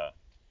maybe the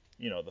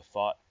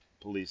thought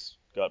police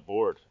got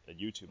bored at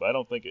YouTube. I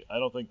don't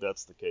think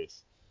that's the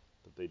case.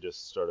 That they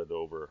just started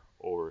to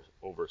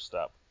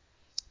overstep.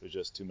 There's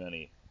just too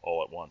many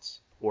all at once.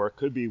 Or it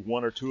could be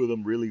one or two of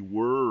them really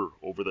were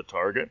over the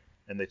target,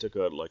 and they took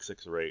out like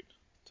 6 or 8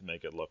 to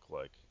make it look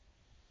like,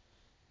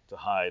 to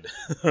hide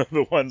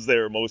the ones they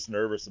were most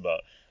nervous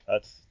about.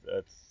 That's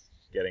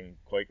getting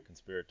quite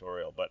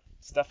conspiratorial. But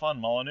Stefan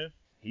Molyneux,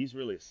 he's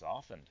really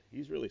softened.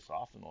 He's really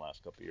softened the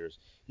last couple of years.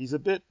 He's a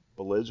bit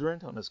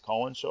belligerent on his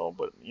call-in show,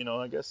 but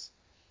I guess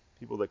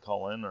people that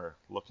call in are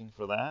looking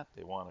for that.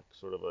 They want a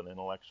sort of an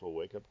intellectual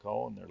wake-up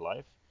call in their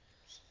life.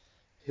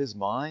 His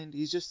mind,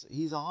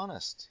 he's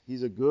honest.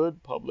 He's a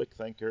good public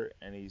thinker,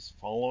 and he's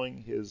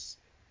following his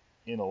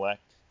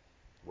intellect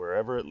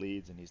wherever it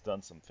leads, and he's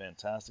done some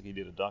fantastic. He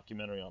did a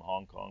documentary on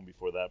Hong Kong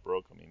before that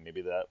broke. I mean,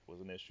 maybe that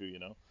was an issue,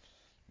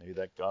 Maybe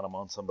that got him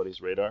on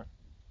somebody's radar.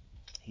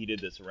 He did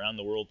this around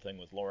the world thing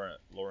with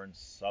Lauren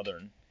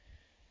Southern,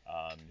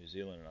 New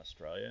Zealand and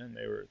Australia, and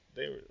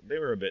they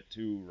were a bit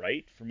too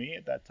right for me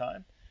at that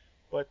time.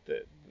 But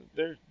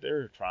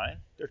they're trying.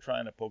 They're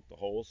trying to poke the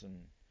holes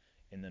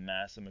in the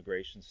mass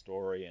immigration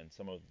story and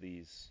some of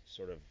these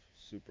sort of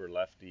super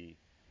lefty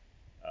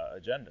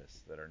agendas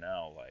that are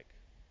now like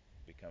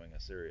becoming a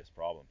serious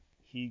problem.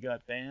 He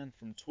got banned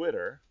from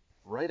Twitter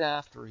right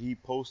after he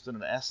posted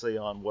an essay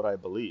on what I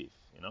believe.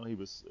 You know, it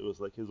was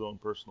like his own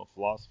personal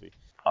philosophy.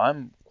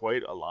 I'm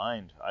quite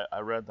aligned. I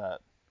read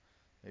that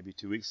maybe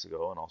 2 weeks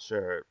ago, and I'll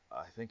share it.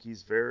 I think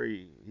he's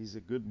a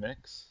good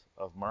mix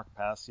of Mark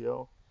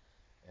Passio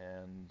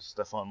and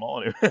Stefan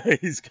Molyneux.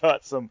 He's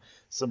got some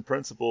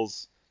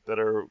principles that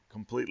are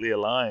completely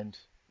aligned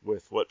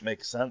with what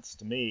makes sense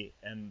to me.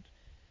 And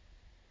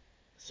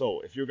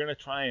so if you're going to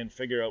try and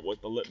figure out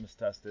what the litmus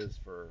test is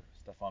for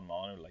Stefan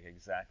Molyneux, like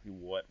exactly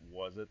what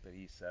was it that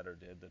he said or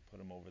did that put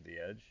him over the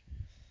edge,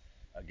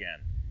 again,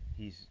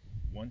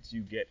 once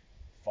you get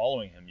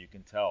following him, you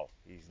can tell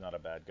he's not a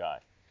bad guy.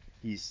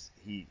 He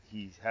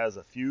has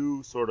a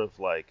few sort of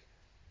like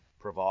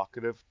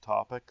provocative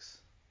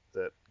topics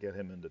that get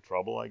him into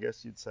trouble, I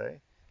guess you'd say.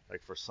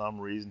 Like for some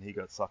reason he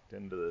got sucked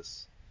into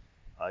this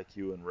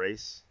IQ and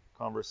race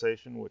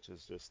conversation, which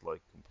is just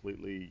like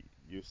completely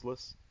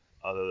useless,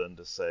 other than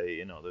to say,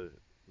 you know,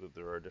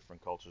 there are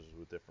different cultures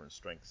with different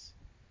strengths.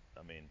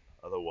 I mean,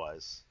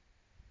 otherwise,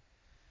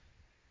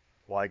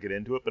 why get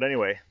into it? But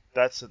anyway,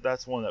 that's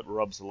one that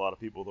rubs a lot of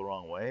people the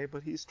wrong way.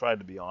 But he's tried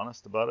to be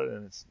honest about it,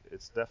 and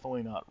it's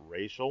definitely not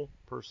racial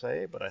per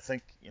se. But I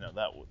think, you know,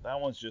 that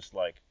one's just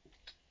like,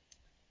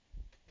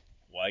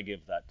 why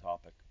give that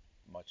topic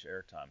much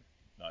airtime?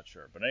 Not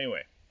sure. But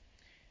anyway,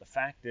 the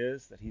fact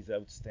is that he's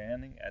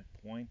outstanding at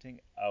pointing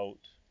out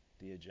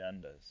the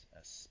agendas,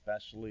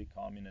 especially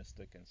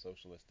communistic and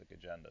socialistic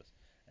agendas.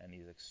 And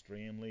he's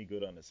extremely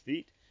good on his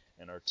feet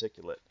and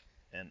articulate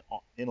and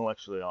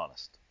intellectually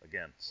honest.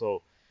 Again,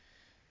 so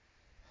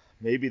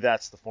maybe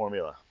that's the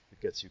formula that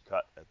gets you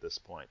cut at this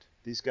point.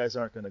 These guys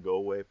aren't going to go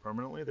away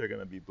permanently. They're going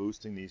to be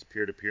boosting these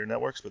peer-to-peer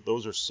networks, but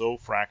those are so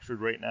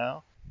fractured right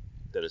now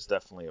that it's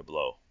definitely a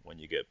blow when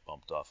you get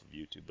bumped off of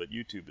YouTube. But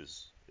YouTube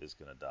is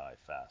going to die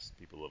fast.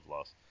 People have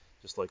lost,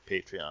 just like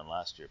Patreon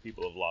last year,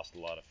 people have lost a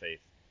lot of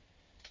faith,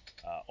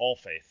 all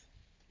faith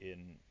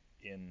in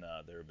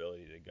their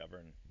ability to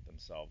govern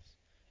themselves.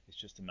 It's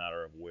just a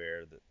matter of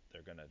where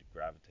they're going to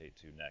gravitate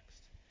to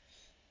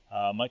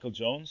next. Michael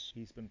Jones,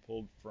 he's been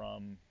pulled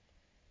from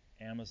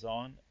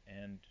Amazon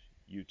and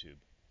YouTube,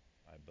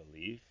 I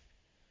believe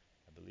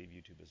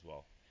YouTube as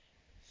well.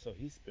 So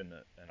he's been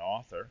an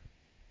author,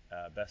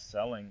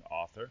 best-selling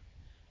author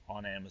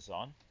on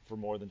Amazon for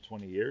more than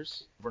 20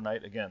 years.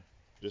 Overnight, again,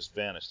 just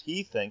vanished.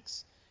 He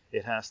thinks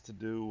it has to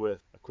do with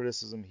a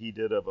criticism he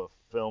did of a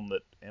film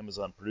that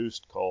Amazon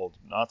produced called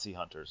Nazi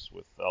Hunters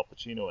with Al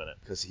Pacino in it,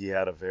 because he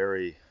had a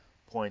very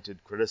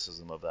pointed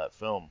criticism of that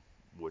film,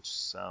 which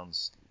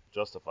sounds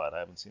justified. I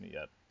haven't seen it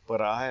yet,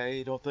 but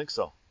I don't think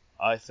so.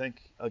 I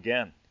think,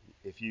 again,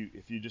 if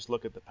you just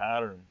look at the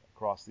pattern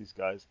across these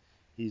guys,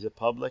 he's a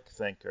public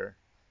thinker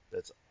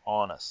that's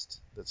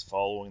honest, that's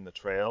following the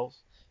trails.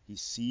 He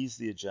sees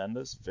the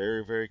agendas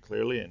very, very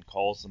clearly and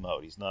calls them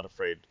out. He's not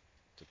afraid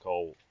to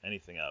call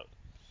anything out.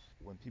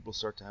 When people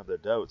start to have their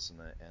doubts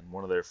and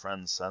one of their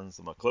friends sends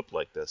them a clip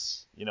like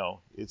this, you know,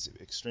 it's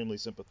extremely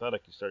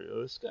sympathetic. You start,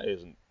 this guy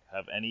doesn't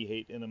have any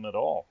hate in him at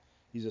all.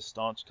 He's a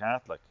staunch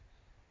Catholic.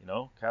 You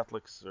know,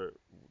 Catholics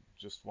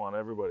just want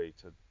everybody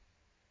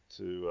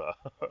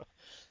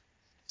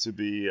to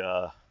be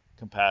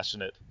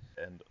compassionate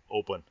and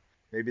open.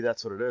 Maybe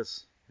that's what it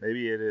is.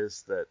 Maybe it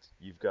is that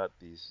you've got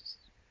these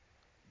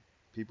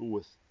people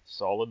with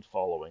solid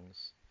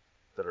followings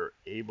that are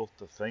able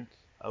to think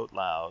out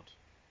loud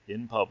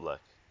in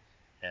public,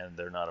 and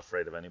they're not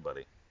afraid of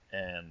anybody.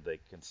 And they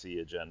can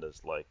see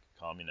agendas like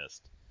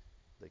communist.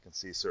 They can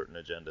see certain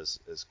agendas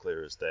as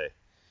clear as day.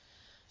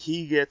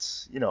 He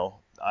gets, you know,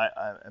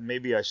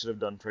 maybe I should have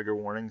done trigger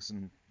warnings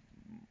in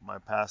my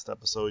past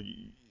episode.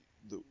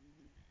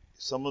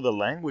 Some of the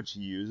language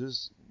he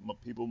uses,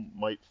 people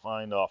might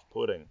find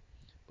off-putting,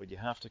 but you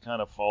have to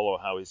kind of follow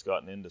how he's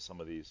gotten into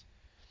some of these.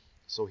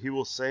 So he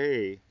will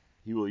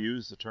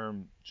use the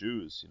term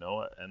Jews, you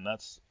know, and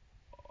that's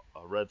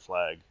a red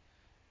flag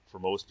for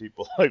most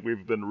people. Like,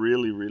 we've been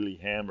really, really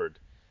hammered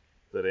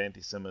that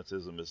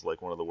anti-Semitism is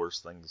like one of the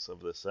worst things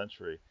of this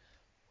century,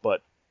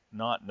 but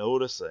not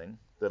noticing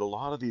that a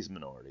lot of these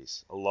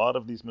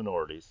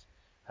minorities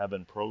have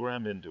been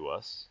programmed into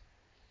us,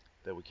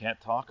 that we can't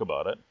talk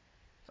about it,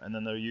 and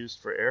then they're used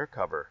for air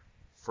cover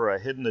for a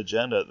hidden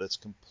agenda that's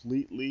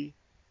completely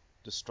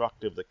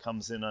destructive that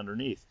comes in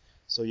underneath.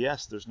 So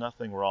yes, there's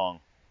nothing wrong,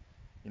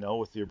 you know,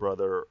 with your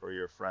brother or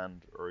your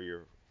friend or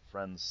your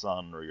friend's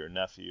son or your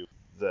nephew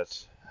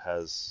that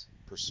has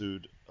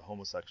pursued a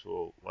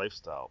homosexual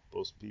lifestyle.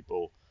 Those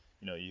people,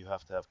 you know, you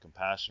have to have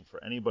compassion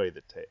for anybody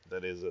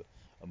that is a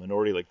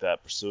minority like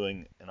that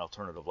pursuing an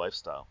alternative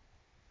lifestyle.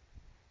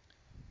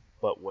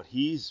 But what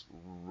he's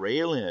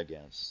railing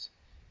against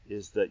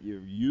is that you're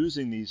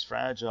using these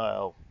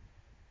fragile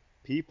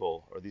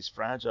people or these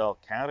fragile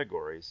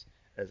categories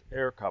as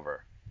air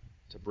cover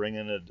to bring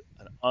in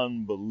an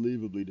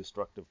unbelievably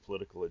destructive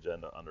political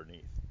agenda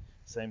underneath.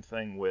 Same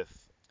thing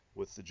with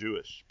the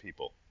Jewish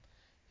people.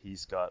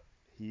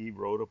 He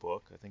wrote a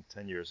book, I think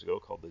 10 years ago,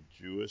 called The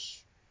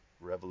Jewish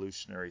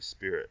Revolutionary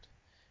Spirit.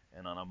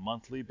 And on a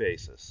monthly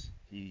basis,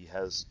 he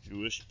has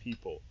Jewish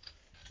people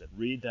that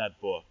read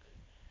that book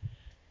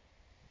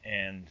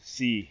and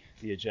see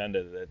the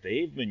agenda that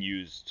they've been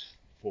used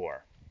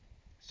for.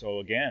 So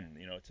again,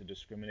 it's a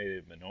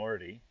discriminated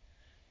minority,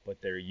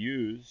 but they're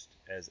used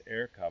as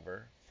air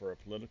cover for a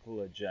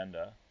political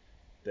agenda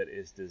that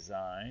is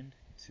designed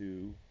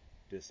to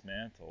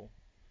dismantle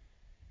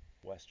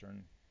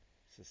Western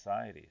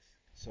societies.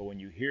 So when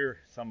you hear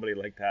somebody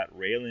like that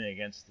railing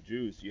against the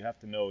Jews, you have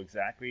to know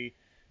exactly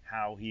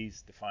how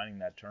he's defining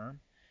that term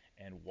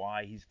and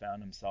why he's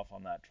found himself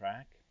on that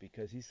track.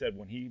 Because he said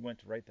when he went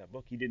to write that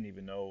book, he didn't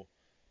even know,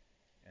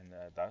 and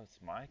that's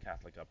my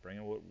Catholic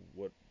upbringing.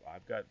 What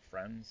I've got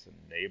friends and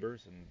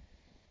neighbors, and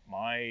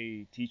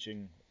my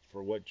teaching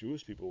for what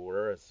Jewish people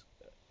were is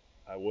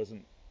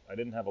I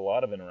didn't have a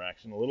lot of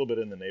interaction, a little bit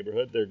in the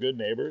neighborhood. They're good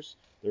neighbors,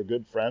 they're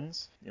good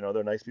friends,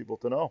 they're nice people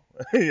to know.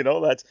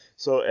 That's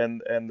so,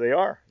 and they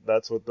are.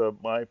 That's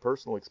what my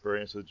personal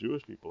experience with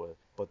Jewish people is.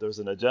 But there's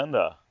an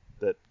agenda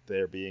that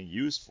they're being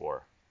used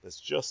for that's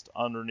just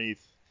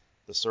underneath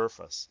the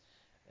surface.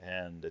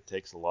 And it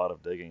takes a lot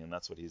of digging, and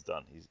that's what he's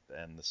done.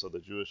 So the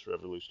Jewish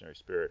Revolutionary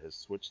Spirit has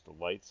switched the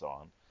lights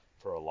on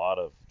for a lot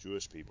of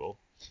Jewish people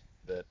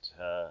that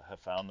have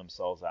found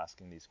themselves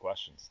asking these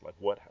questions, like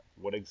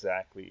what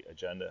exactly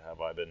agenda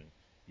have I been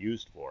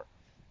used for?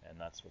 And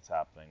that's what's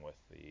happening with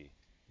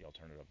the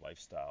alternative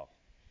lifestyle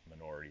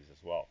minorities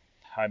as well.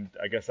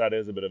 I guess that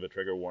is a bit of a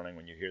trigger warning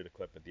when you hear the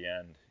clip at the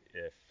end.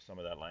 If some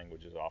of that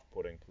language is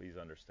off-putting, please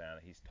understand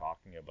that he's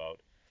talking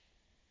about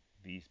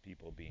these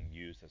people being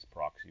used as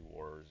proxy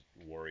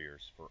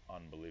warriors for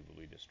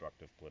unbelievably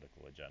destructive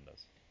political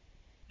agendas.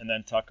 And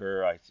then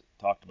Tucker, I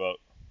talked about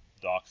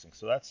doxing.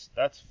 So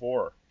that's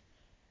 4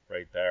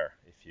 right there,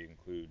 if you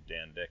include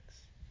Dan Dick's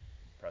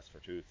Press for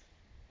Truth.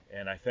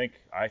 And I think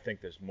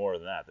there's more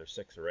than that. There's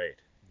 6 or 8.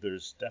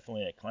 There's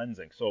definitely a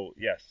cleansing. So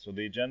yes, so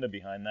the agenda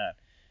behind that,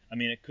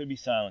 it could be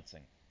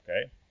silencing,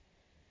 okay?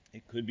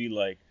 It could be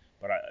like,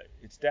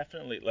 it's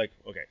definitely like,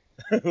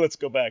 okay, let's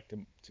go back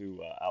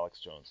to Alex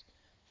Jones,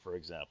 for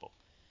example.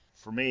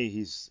 For me,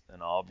 he's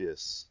an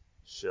obvious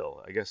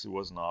shill. I guess he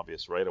wasn't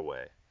obvious right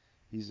away.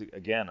 He's,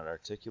 again, an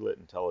articulate,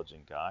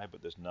 intelligent guy,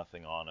 but there's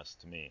nothing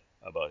honest to me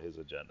about his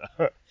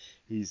agenda.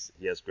 He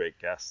has great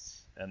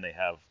guests, and they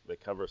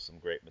cover some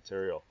great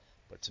material.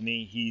 But to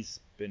me, he's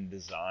been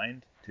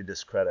designed to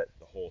discredit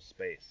the whole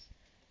space.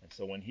 And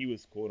so when he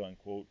was quote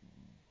unquote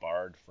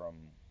barred from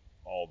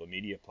all the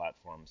media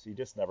platforms, he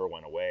just never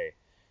went away.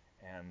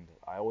 And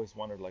I always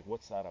wondered, like,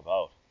 what's that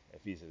about?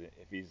 If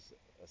he's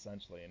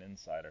essentially an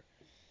insider.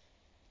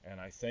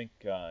 And I think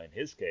in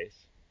his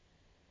case,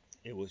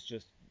 it was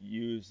just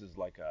used as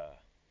like a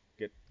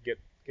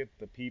get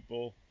the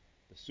people,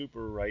 the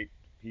super right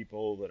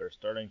people that are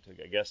starting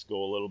to, I guess,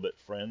 go a little bit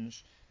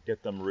fringe,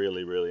 get them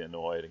really, really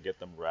annoyed and get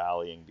them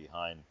rallying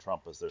behind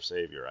Trump as their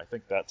savior. I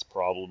think that's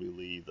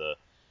probably the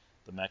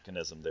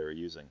mechanism they were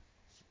using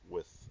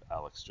with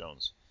Alex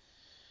Jones.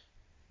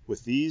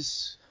 With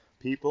these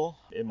people,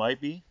 it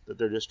might be that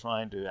they're just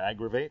trying to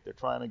aggravate. They're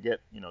trying to get,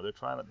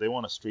 they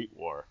want a street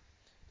war.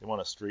 They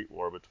want a street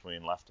war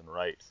between left and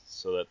right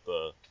so that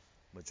the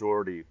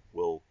majority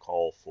will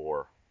call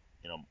for,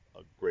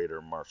 a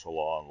greater martial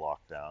law and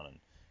lockdown and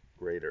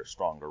greater,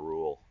 stronger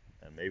rule.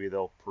 And maybe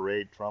they'll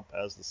parade Trump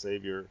as the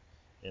savior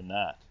in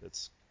that.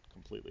 It's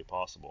completely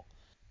possible.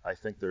 I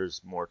think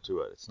there's more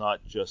to it. It's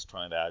not just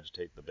trying to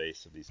agitate the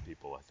base of these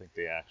people. I think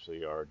they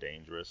actually are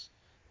dangerous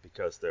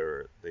because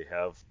they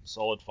have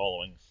solid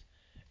followings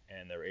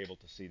and they're able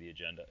to see the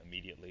agenda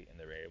immediately and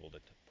they're able to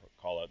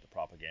call out the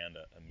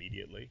propaganda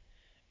immediately.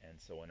 And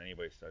so when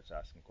anybody starts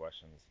asking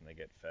questions and they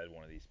get fed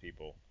one of these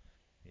people,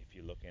 if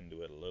you look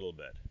into it a little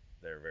bit,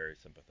 they're very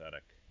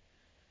sympathetic.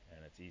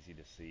 And it's easy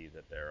to see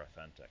that they're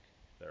authentic.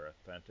 They're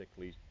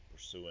authentically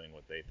pursuing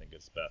what they think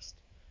is best.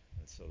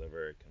 And so they're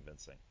very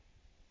convincing.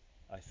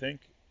 I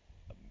think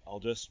I'll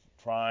just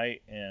try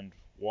and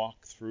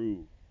walk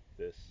through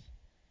this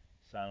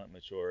silent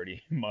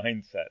majority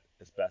mindset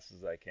as best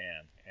as I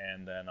can.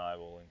 And then I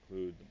will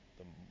include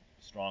the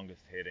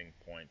strongest hitting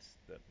points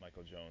that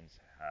Michael Jones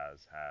has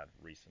had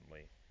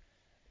recently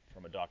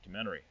from a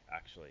documentary.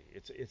 Actually,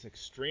 it's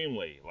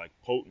extremely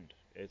potent.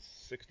 It's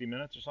 60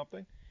 minutes or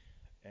something,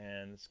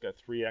 and it's got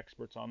 3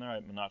 experts on there.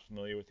 I'm not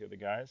familiar with the other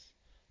guys,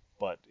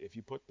 but if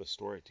you put the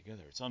story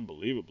together, it's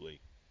unbelievably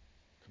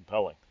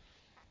compelling.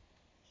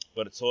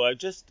 But so I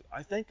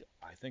think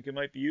it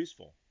might be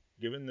useful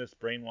given this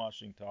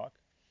brainwashing talk,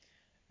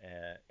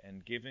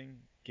 and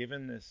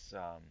given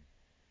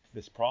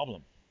this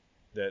problem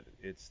that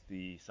it's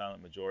the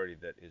silent majority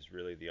that is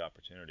really the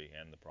opportunity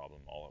and the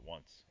problem all at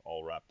once,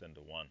 all wrapped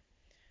into one.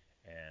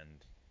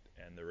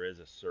 And there is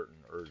a certain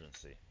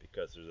urgency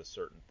because there's a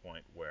certain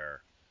point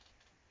where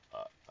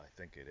I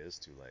think it is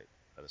too late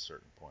at a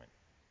certain point.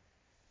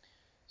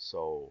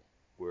 So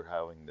we're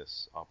having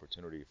this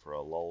opportunity for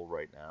a lull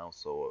right now,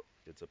 so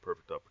it's a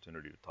perfect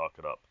opportunity to talk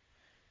it up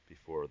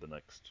before the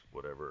next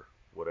whatever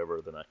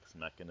the next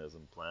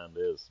mechanism planned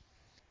is.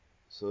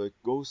 So it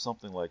goes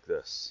something like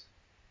this.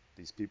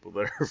 These people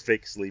that are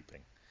fake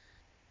sleeping.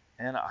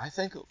 And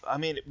I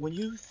mean, when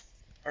you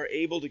are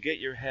able to get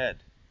your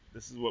head,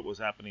 this is what was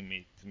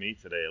happening to me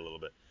today a little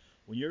bit.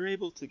 When you're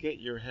able to get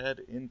your head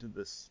into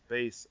the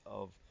space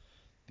of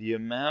the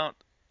amount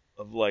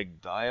of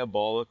like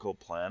diabolical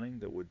planning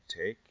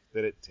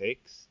that it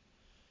takes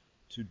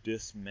to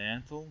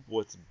dismantle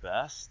what's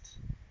best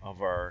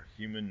of our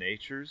human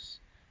natures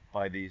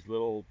by these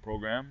little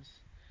programs,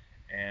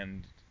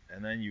 and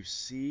then you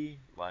see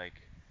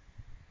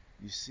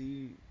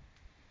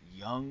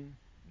young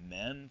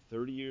men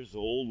 30 years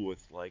old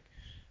with like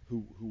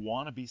who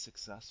want to be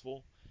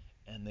successful,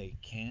 and they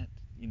can't,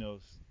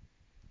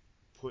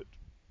 put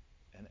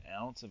an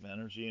ounce of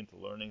energy into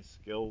learning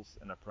skills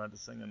and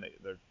apprenticing, and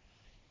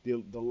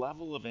the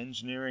level of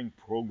engineering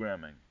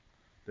programming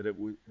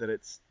that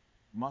it's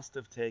must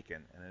have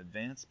taken, and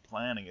advanced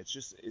planning,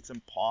 it's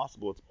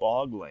impossible.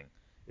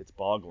 It's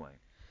boggling.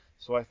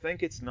 So I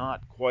think it's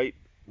not quite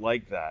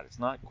like that. It's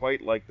not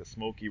quite like the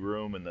smoky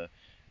room and the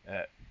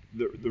uh,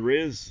 there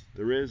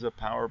is a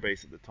power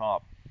base at the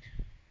top,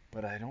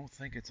 but I don't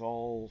think it's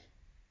all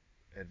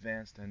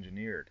advanced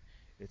engineered.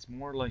 It's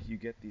more like you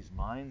get these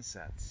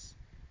mindsets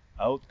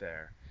out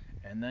there,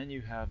 and then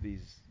you have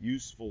these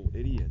useful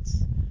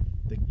idiots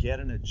that get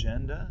an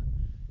agenda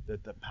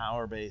that the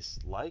power base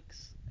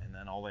likes, and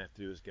then all they have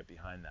to do is get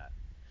behind that.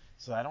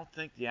 So I don't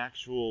think the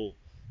actual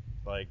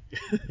like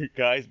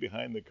guys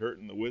behind the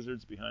curtain, the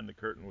wizards behind the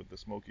curtain with the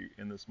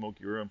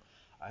smoky room,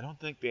 I don't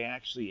think they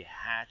actually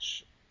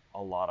hatch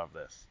a lot of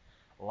this.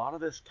 A lot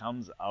of this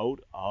comes out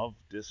of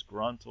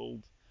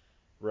disgruntled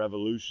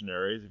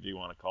revolutionaries, if you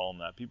want to call them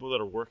that, people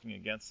that are working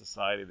against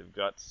society. They've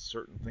got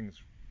certain things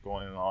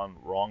going on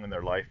wrong in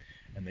their life,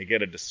 and they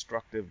get a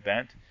destructive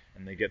bent,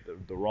 and they get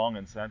the wrong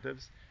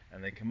incentives,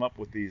 and they come up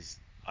with these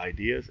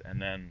ideas,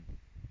 and then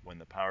when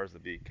the powers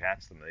that be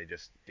catch them, they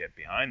just get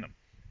behind them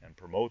and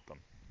promote them.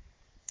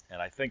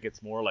 And I think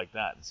it's more like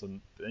that. And so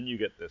then you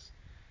get this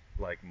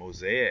like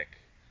mosaic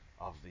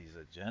of these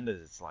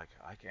agendas. It's like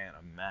I can't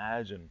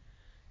imagine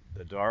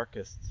the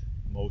darkest,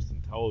 most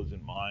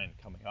intelligent mind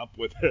coming up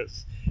with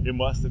this. It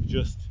must have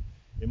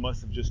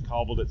just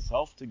cobbled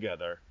itself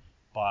together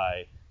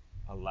by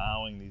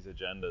allowing these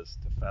agendas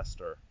to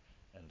fester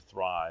and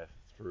thrive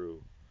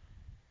through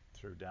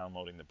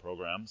downloading the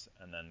programs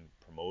and then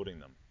promoting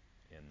them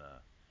in the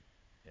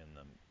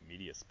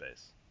media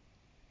space.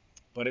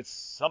 But it's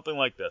something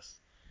like this.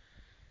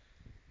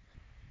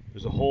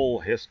 There's a whole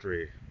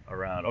history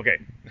around. Okay,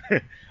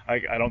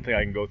 I don't think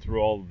I can go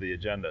through all of the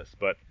agendas,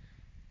 but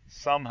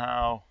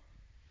somehow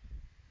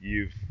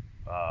you've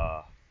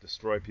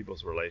destroyed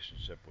people's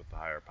relationship with the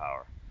higher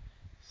power.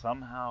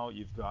 Somehow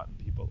you've gotten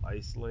people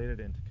isolated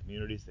into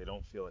communities they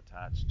don't feel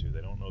attached to.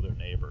 They don't know their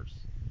neighbors.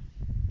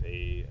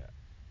 They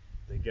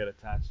they get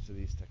attached to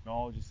these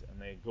technologies,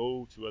 and they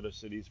go to other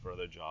cities for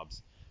other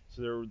jobs.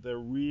 So they're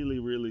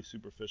really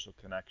superficial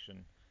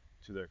connection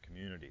to their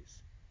communities.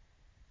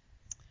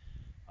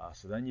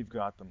 So then you've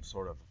got them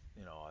sort of,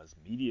 as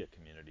media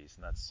communities,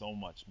 and that's so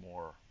much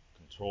more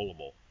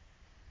controllable,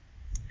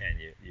 and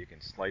you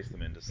can slice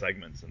them into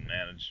segments and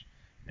manage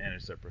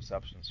their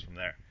perceptions from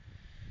there.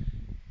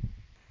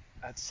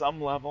 At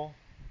some level,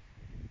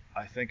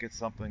 I think it's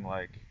something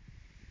like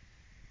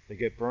they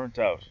get burnt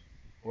out,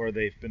 or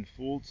they've been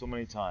fooled so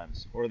many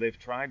times, or they've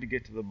tried to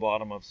get to the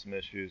bottom of some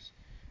issues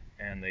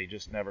and they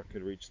just never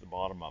could reach the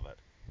bottom of it.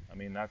 I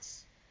mean,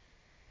 that's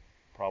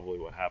probably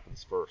what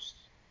happens first.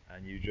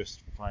 And you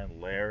just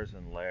find layers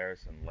and layers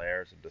and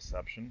layers of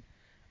deception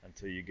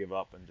until you give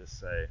up and just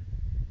say,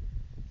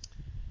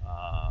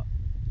 uh,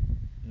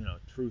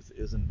 truth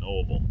isn't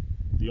knowable.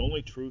 The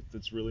only truth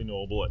that's really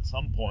knowable at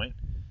some point,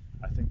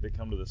 I think they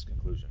come to this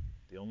conclusion.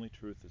 The only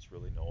truth that's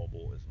really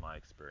knowable is my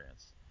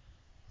experience.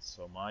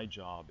 So my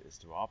job is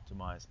to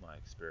optimize my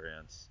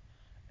experience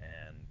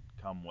and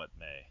come what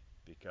may,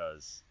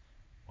 because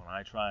when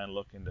I try and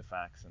look into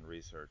facts and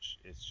research,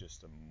 it's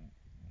just a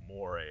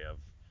moray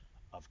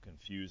of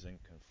confusing,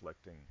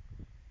 conflicting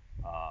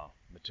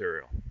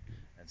material.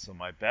 And so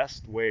my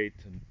best way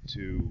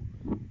to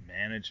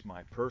manage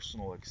my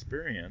personal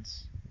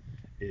experience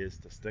is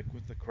to stick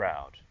with the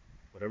crowd.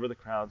 Whatever the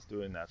crowd's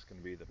doing, that's going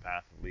to be the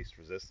path of least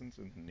resistance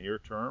in the near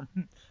term.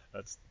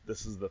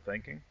 This is the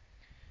thinking.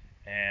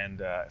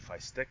 And if I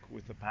stick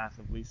with the path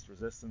of least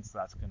resistance,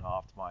 that's going to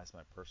optimize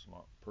my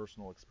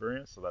personal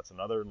experience. So that's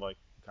another like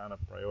kind of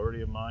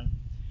priority of mine.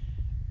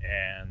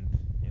 And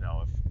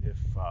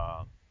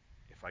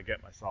if I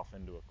get myself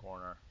into a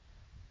corner,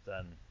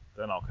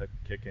 then I'll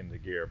kick into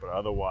gear. But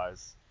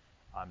otherwise,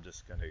 I'm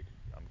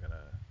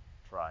gonna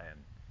try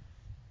and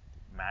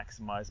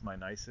maximize my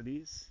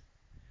niceties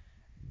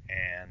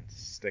and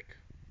stick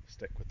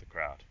with the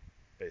crowd,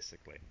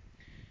 basically.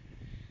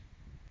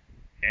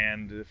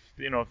 And if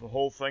the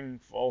whole thing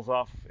falls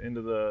off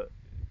into the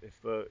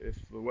if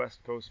the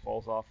west coast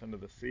falls off into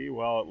the sea,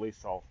 well, at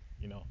least I'll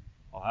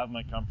I'll have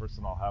my comforts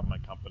and I'll have my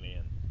company,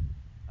 and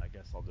I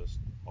guess I'll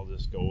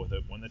just go with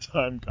it when the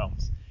time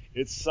comes.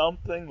 It's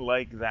something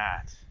like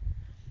that.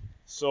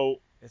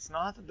 So it's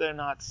not that they're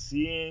not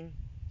seeing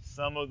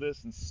some of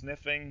this and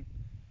sniffing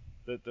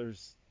that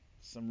there's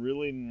some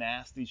really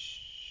nasty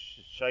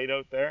shite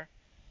out there,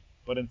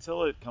 but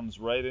until it comes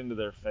right into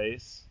their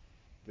face,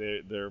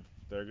 they're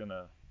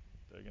gonna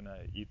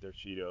eat their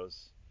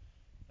Cheetos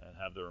and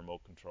have the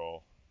remote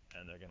control,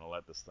 and they're gonna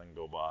let this thing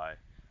go by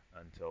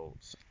until.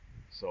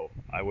 So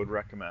I would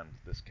recommend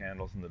this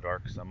Candles in the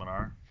Dark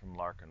seminar from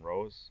Larkin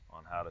Rose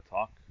on how to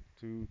talk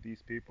to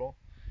these people,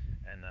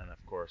 and then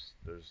of course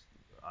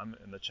I'm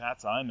in the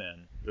chats I'm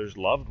in. There's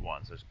loved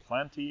ones. There's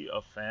plenty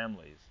of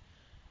families.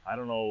 I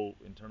don't know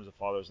in terms of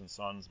fathers and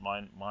sons.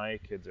 My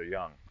kids are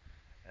young,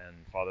 and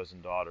fathers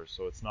and daughters.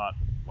 So it's not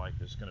like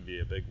there's going to be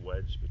a big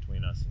wedge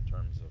between us in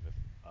terms of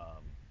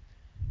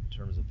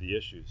the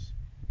issues.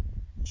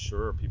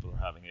 Sure, people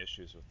are having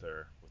issues with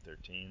their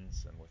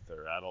teens and with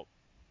their adult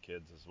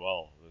kids as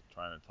well. We're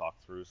trying to talk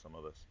through some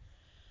of this.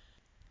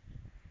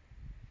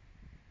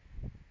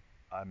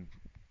 I'm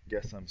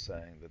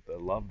saying that the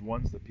loved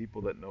ones, the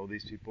people that know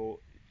these people,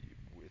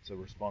 it's a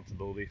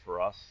responsibility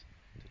for us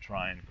to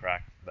try and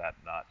crack that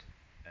nut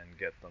and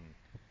get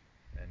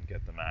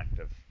them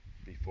active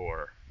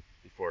before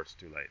it's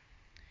too late.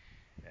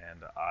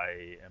 And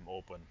I am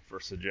open for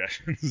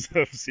suggestions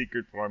of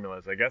secret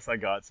formulas. I guess I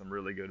got some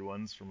really good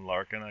ones from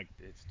Larkin.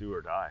 It's do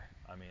or die.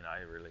 I mean,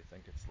 I really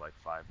think it's like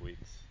 5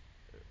 weeks,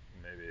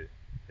 maybe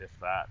if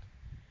that.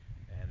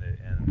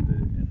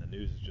 And the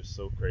news is just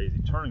so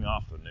crazy. Turning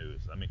off the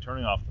news. I mean,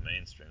 turning off the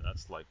mainstream.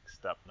 That's like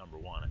step number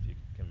one. If you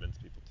can convince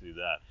people to do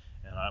that.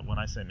 And when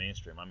I say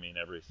mainstream, I mean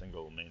every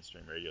single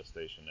mainstream radio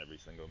station, every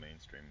single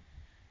mainstream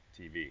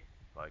TV,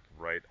 like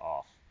right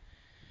off.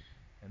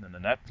 And then the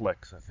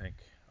Netflix, I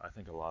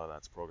think a lot of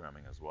that's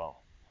programming as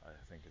well. I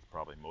think it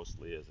probably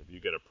mostly is. If you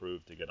get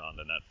approved to get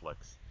onto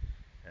Netflix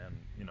and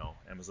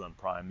Amazon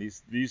Prime,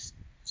 these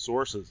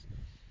sources,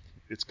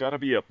 it's got to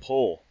be a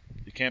pull.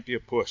 You can't be a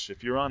push.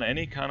 If you're on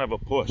any kind of a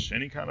push,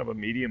 any kind of a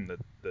medium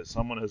that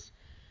someone has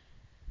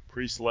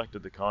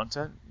pre-selected the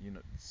content,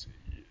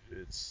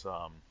 it's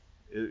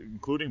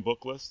including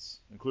book lists,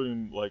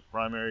 including like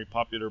primary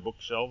popular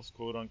bookshelves,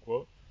 quote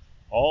unquote,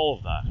 all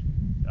of that.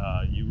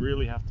 You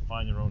really have to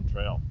find your own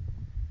trail.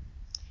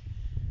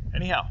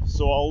 Anyhow,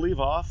 so I'll leave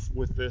off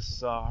with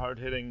this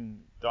hard-hitting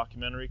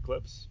documentary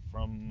clips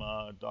from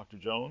Dr.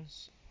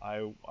 Jones.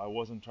 I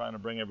wasn't trying to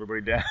bring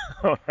everybody down.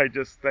 I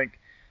just think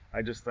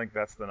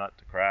that's the nut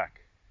to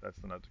crack. That's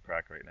the nut to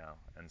crack right now.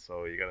 And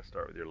so you got to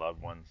start with your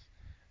loved ones,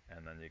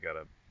 and then you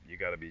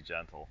got to be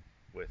gentle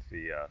with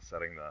the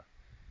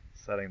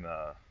setting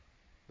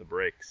the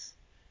brakes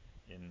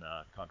in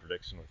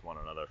contradiction with one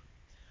another.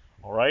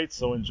 All right,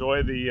 so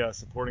enjoy the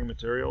supporting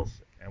materials,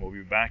 and we'll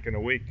be back in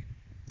a week.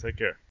 Take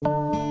care.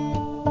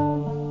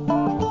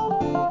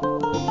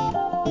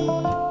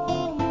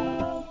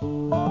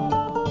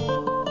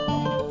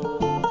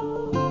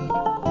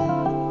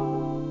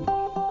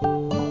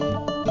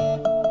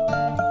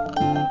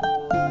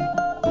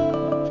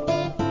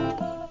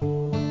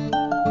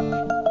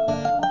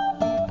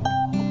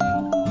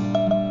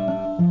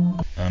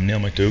 I'm Neil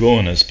McDougall,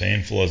 and as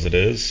painful as it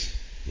is,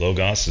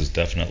 Logos is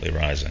definitely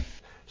rising.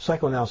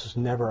 Psychoanalysis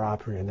never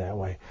operated that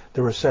way.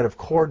 There were a set of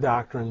core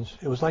doctrines.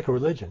 It was like a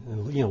religion,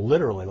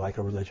 literally like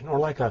a religion, or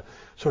like a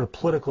sort of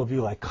political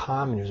view like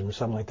communism or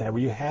something like that,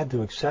 where you had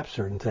to accept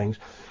certain things.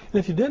 And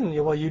if you didn't,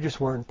 you just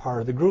weren't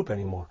part of the group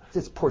anymore.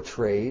 It's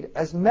portrayed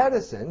as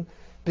medicine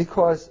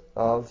because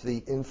of the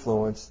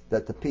influence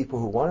that the people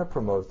who want to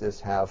promote this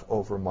have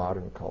over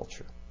modern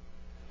culture.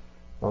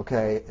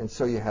 Okay, and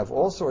so you have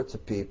all sorts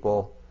of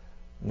people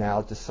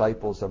now,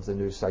 disciples of the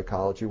new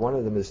psychology. One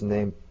of them is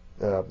named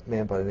a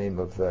man by the name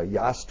of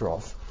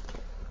Jastrow,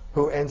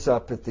 who ends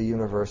up at the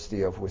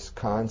University of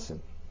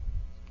Wisconsin.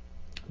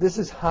 This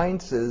is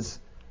Heinz's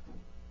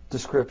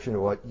description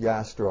of what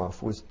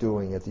Jastrow was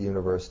doing at the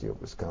University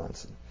of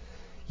Wisconsin.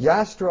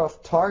 Jastrow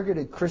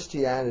targeted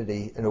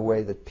Christianity in a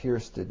way that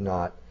Pierce did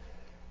not,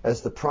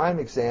 as the prime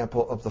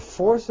example of the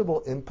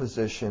forcible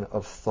imposition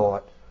of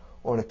thought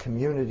on a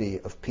community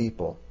of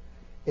people.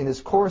 In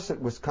his course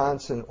at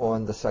Wisconsin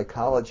on the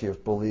psychology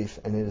of belief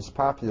and in his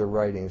popular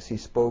writings, he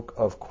spoke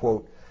of,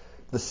 quote,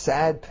 the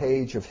sad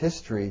page of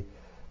history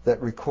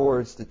that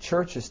records the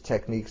church's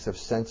techniques of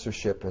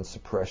censorship and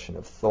suppression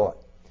of thought.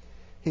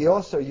 He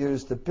also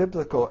used the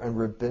biblical and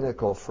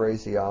rabbinical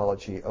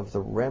phraseology of the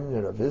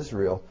remnant of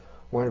Israel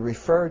when he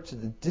referred to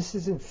the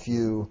dissident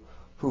few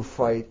who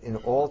fight in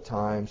all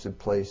times and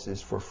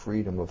places for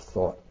freedom of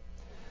thought.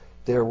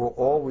 There will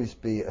always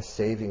be a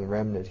saving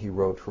remnant, he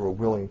wrote, who are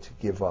willing to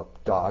give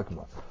up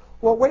dogma.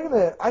 Well, wait a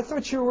minute. I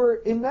thought you were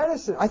in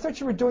medicine. I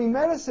thought you were doing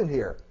medicine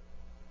here.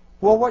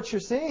 Well, what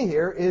you're seeing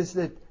here is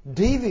that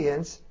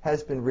deviance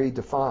has been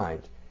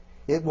redefined.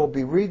 It will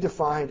be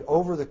redefined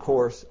over the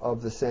course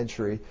of the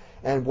century,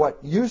 and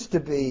what used to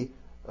be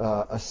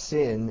a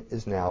sin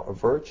is now a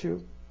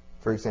virtue.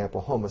 For example,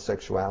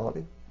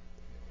 homosexuality.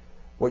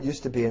 What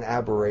used to be an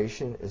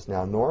aberration is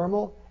now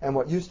normal, and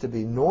what used to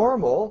be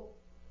normal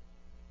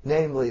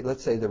namely,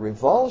 let's say, the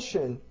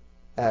revulsion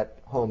at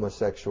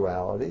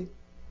homosexuality,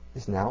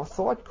 is now a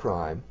thought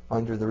crime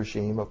under the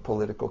regime of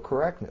political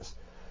correctness.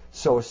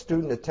 So a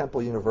student at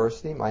Temple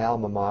University, my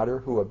alma mater,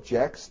 who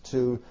objects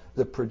to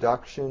the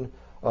production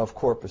of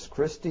Corpus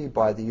Christi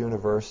by the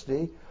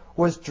university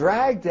was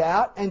dragged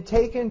out and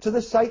taken to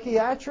the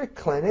psychiatric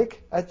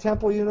clinic at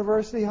Temple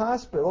University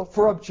Hospital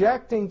for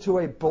objecting to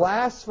a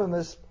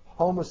blasphemous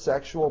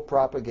homosexual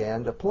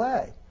propaganda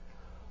play.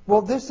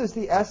 Well, this is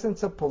the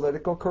essence of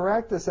political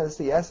correctness, and it's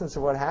the essence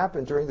of what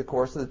happened during the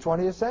course of the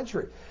 20th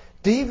century.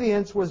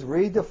 Deviance was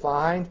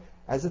redefined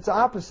as its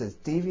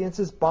opposite. Deviance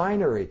is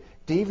binary.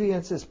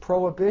 Deviance is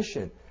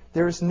prohibition.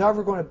 There is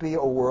never going to be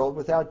a world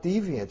without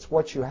deviance.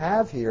 What you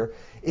have here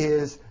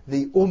is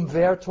the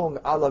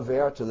Umwertung aller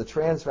Werte, the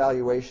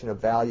transvaluation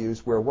of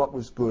values where what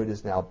was good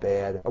is now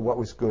bad and what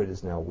was good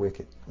is now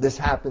wicked. This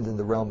happened in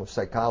the realm of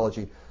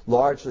psychology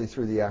largely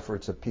through the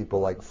efforts of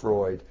people like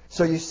Freud.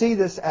 So you see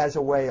this as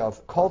a way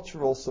of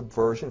cultural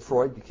subversion.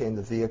 Freud became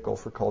the vehicle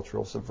for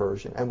cultural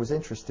subversion and was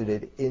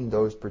interested in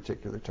those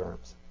particular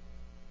terms.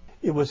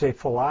 It was a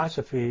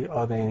philosophy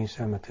of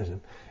anti-Semitism.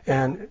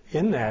 And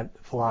in that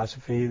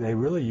philosophy, they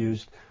really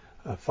used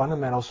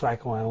fundamental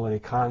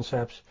psychoanalytic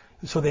concepts.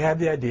 So they had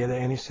the idea that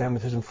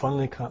anti-Semitism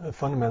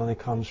fundamentally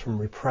comes from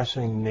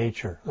repressing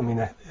nature. I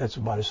mean, that's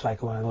about as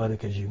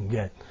psychoanalytic as you can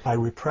get. By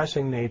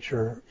repressing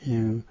nature,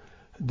 you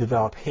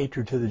develop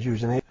hatred to the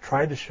Jews. And they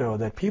tried to show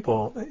that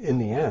people, in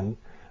the end,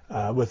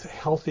 with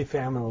healthy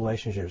family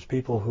relationships,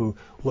 people who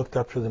looked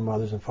up to their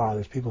mothers and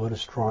fathers, people who had a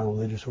strong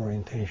religious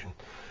orientation,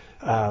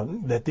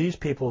 that these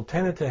people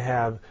tended to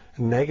have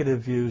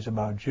negative views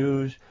about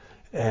Jews,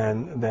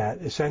 and that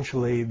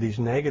essentially these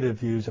negative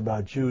views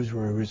about Jews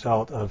were a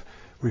result of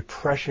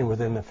repression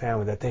within the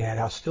family, that they had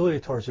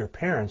hostility towards their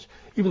parents,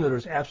 even though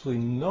there's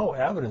absolutely no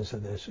evidence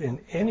of this in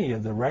any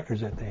of the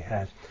records that they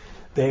had.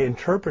 They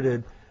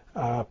interpreted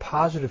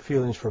positive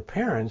feelings for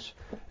parents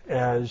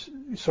as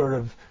sort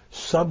of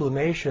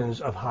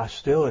sublimations of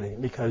hostility,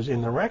 because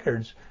in the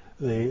records,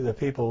 the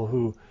people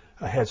who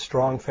had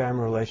strong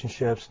family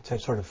relationships,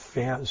 had sort of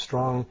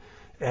strong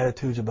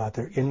attitudes about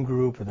their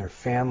in-group or their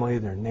family,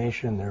 their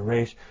nation, their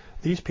race.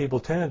 These people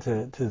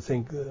tended to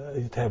think,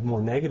 to have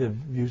more negative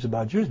views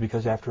about Jews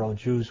because, after all,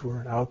 Jews were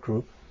an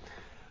out-group.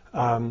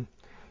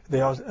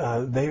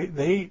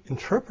 They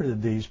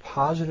interpreted these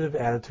positive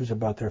attitudes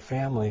about their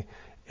family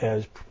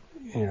as,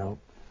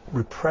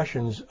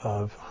 repressions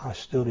of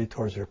hostility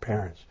towards their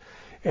parents.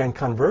 And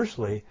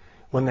conversely,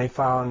 when they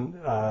found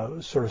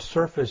sort of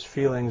surface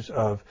feelings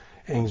of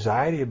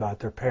anxiety about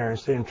their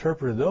parents, they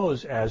interpreted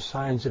those as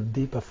signs of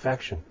deep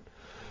affection.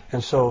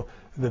 And so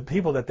the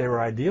people that they were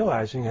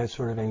idealizing had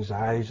sort of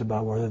anxieties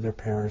about whether their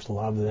parents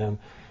loved them.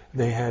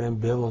 They had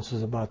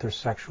ambivalences about their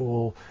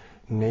sexual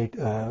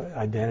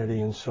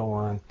identity and so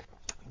on.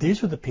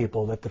 These were the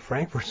people that the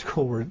Frankfurt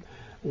School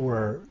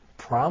were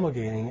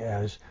promulgating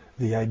as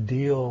the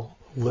ideal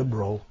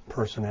liberal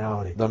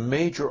personality. The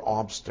major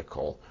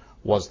obstacle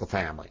was the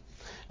family.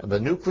 The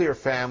nuclear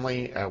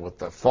family, with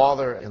the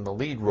father in the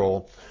lead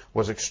role,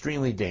 was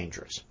extremely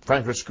dangerous.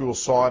 Frankfurt School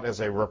saw it as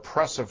a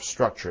repressive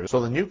structure. So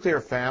the nuclear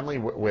family,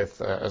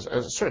 with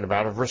a certain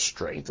amount of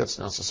restraint that's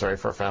necessary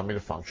for a family to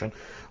function,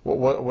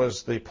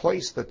 was the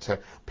place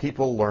that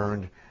people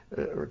learned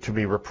to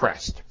be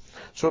repressed.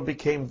 So it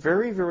became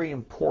very, very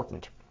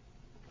important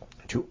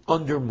to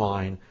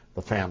undermine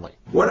the family.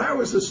 When I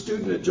was a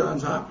student at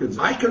Johns Hopkins,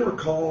 I can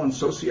recall in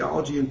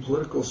sociology and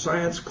political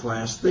science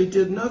class, they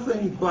did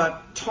nothing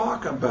but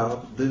talk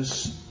about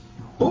this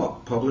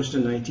book published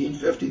in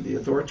 1950, The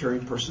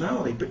Authoritarian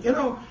Personality. But,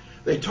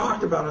 they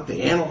talked about it,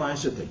 they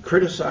analyzed it, they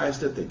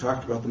criticized it, they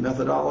talked about the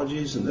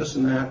methodologies and this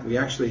and that. We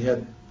actually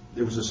it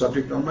was a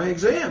subject on my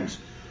exams.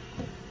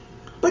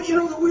 But,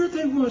 the weird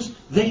thing was,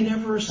 they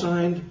never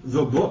assigned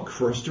the book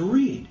for us to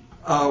read.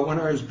 When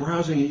I was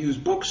browsing a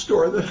used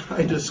bookstore, then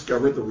I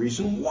discovered the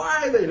reason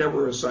why they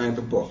never assigned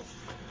the book.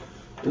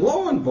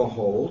 Lo and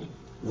behold,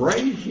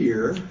 right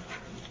here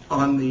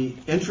on the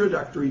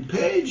introductory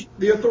page,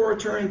 The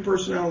Authoritarian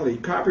Personality,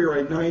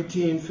 copyright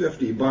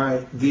 1950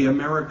 by the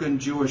American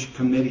Jewish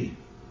Committee.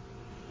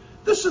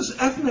 This is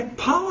ethnic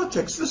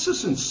politics. This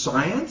isn't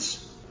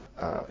science.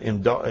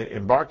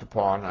 Embarked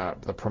upon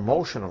the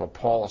promotion of a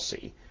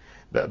policy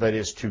that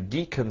is to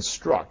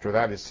deconstruct, or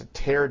that is to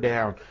tear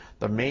down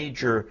the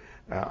major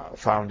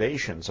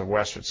foundations of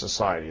Western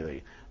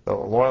society, the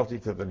loyalty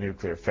to the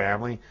nuclear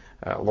family,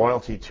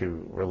 loyalty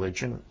to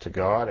religion, to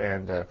God,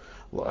 and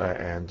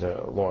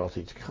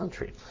loyalty to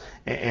country.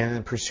 And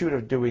in pursuit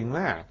of doing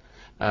that,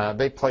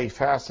 they play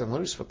fast and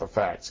loose with the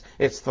facts.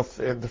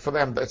 For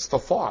them, it's the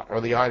thought or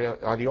the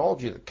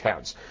ideology that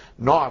counts,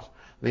 not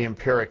the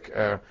empiric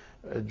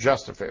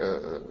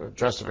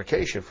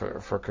justification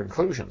for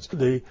conclusions.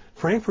 The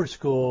Frankfurt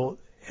School,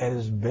 at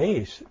its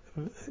base,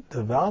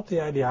 developed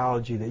the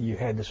ideology that you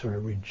had to sort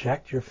of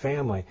reject your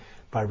family.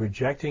 By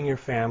rejecting your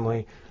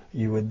family,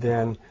 you would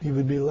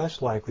be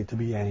less likely to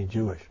be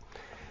anti-Jewish.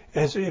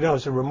 And so,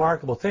 it's a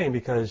remarkable thing,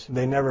 because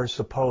they never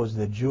supposed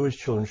that Jewish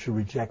children should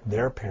reject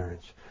their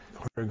parents.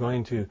 We're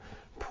going to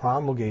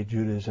promulgate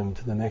Judaism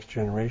to the next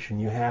generation,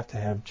 you have to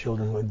have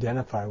children who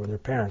identify with their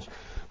parents.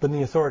 But in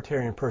the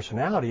authoritarian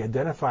personality,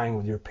 identifying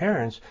with your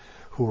parents,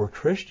 who were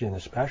Christian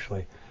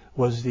especially,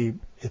 was the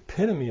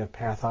epitome of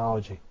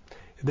pathology.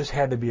 This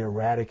had to be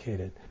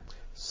eradicated.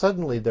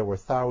 Suddenly there were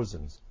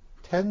thousands,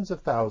 tens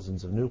of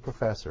thousands of new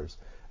professors,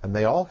 and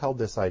they all held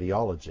this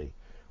ideology,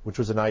 which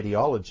was an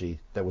ideology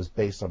that was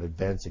based on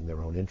advancing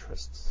their own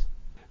interests.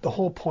 The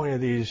whole point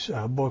of these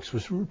books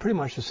was pretty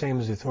much the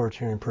same as the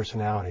authoritarian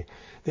personality.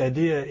 The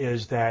idea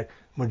is that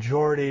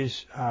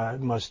majorities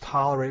must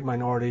tolerate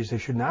minorities. They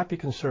should not be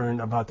concerned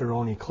about their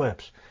own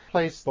eclipse. The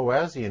place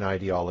Boasian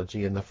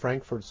ideology and the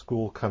Frankfurt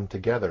School come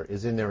together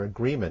is in their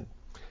agreement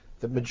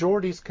that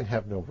majorities can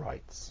have no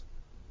rights.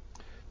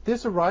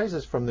 This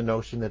arises from the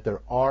notion that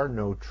there are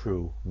no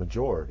true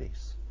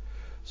majorities.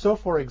 So,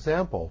 for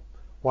example,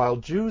 while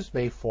Jews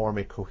may form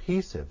a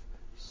cohesive,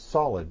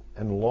 solid,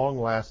 and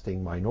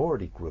long-lasting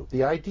minority group,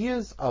 the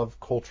ideas of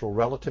cultural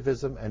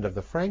relativism and of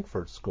the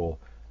Frankfurt School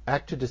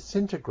act to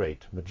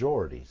disintegrate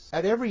majorities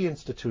at every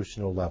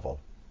institutional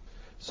level.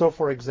 So,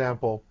 for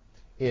example,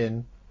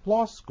 in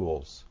law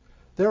schools,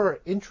 there are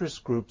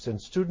interest groups and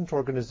student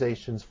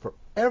organizations for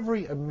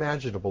every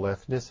imaginable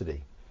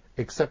ethnicity,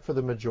 except for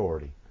the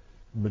majority.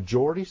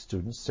 Majority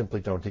students simply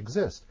don't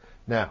exist.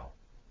 Now,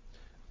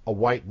 a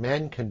white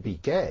man can be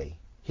gay,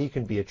 he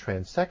can be a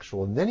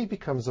transsexual, and then he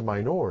becomes a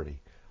minority.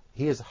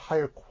 He has a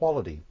higher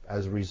quality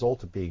as a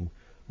result of being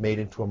made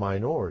into a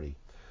minority.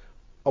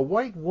 A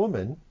white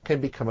woman can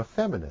become a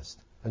feminist,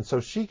 and so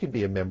she can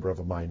be a member of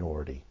a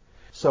minority.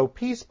 So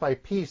piece by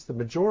piece, the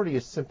majority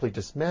is simply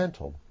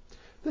dismantled.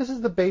 This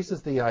is the basis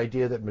of the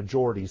idea that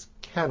majorities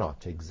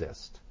cannot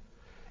exist.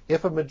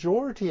 If a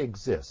majority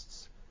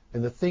exists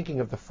in the thinking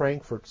of the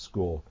Frankfurt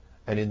School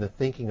and in the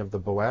thinking of the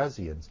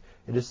Boasians,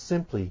 it is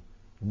simply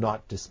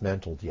not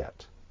dismantled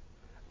yet.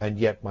 And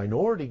yet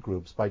minority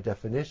groups, by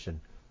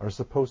definition, are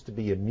supposed to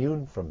be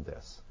immune from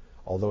this,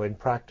 although in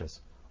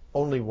practice,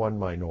 only one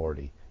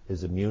minority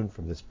is immune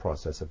from this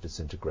process of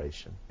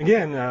disintegration.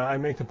 Again, I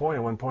make the point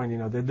at one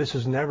point, that this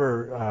is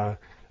never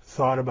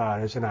thought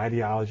about as an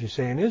ideology,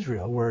 say in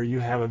Israel, where you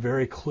have a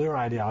very clear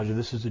ideology.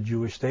 This is a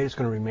Jewish state. It's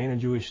going to remain a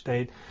Jewish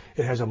state.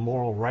 It has a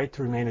moral right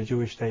to remain a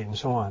Jewish state, and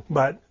so on.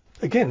 But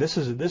again, this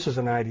is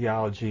an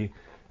ideology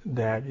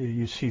that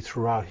you see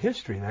throughout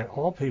history, that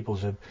all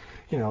peoples have,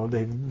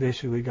 they've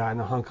basically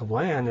gotten a hunk of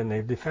land and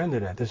they've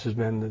defended it. This has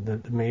been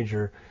the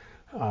major,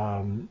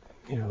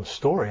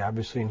 story,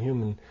 obviously, in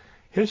human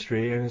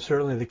history, and it's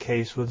certainly the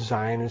case with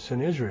Zionists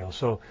in Israel.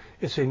 So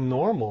it's a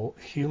normal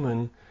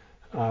human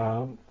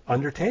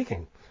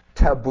undertaking.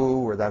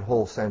 Taboo, or that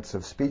whole sense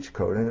of speech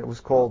code, and it was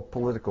called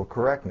political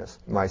correctness.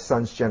 My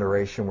son's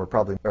generation were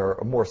probably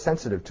more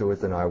sensitive to it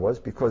than I was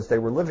because they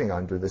were living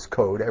under this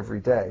code every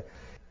day.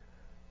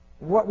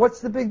 What's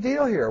the big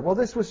deal here? Well,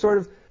 this was sort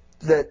of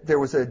that there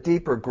was a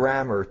deeper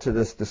grammar to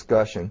this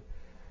discussion,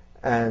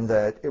 and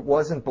that it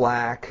wasn't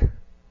black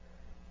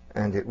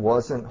and it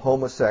wasn't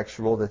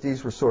homosexual, that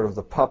these were sort of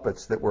the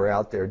puppets that were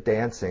out there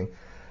dancing.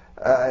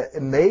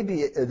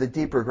 Maybe the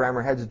deeper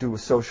grammar had to do with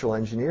social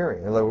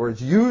engineering. In other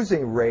words,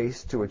 using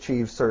race to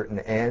achieve certain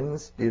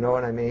ends. Do you know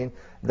what I mean?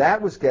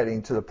 That was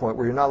getting to the point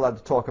where you're not allowed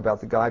to talk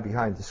about the guy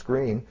behind the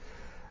screen.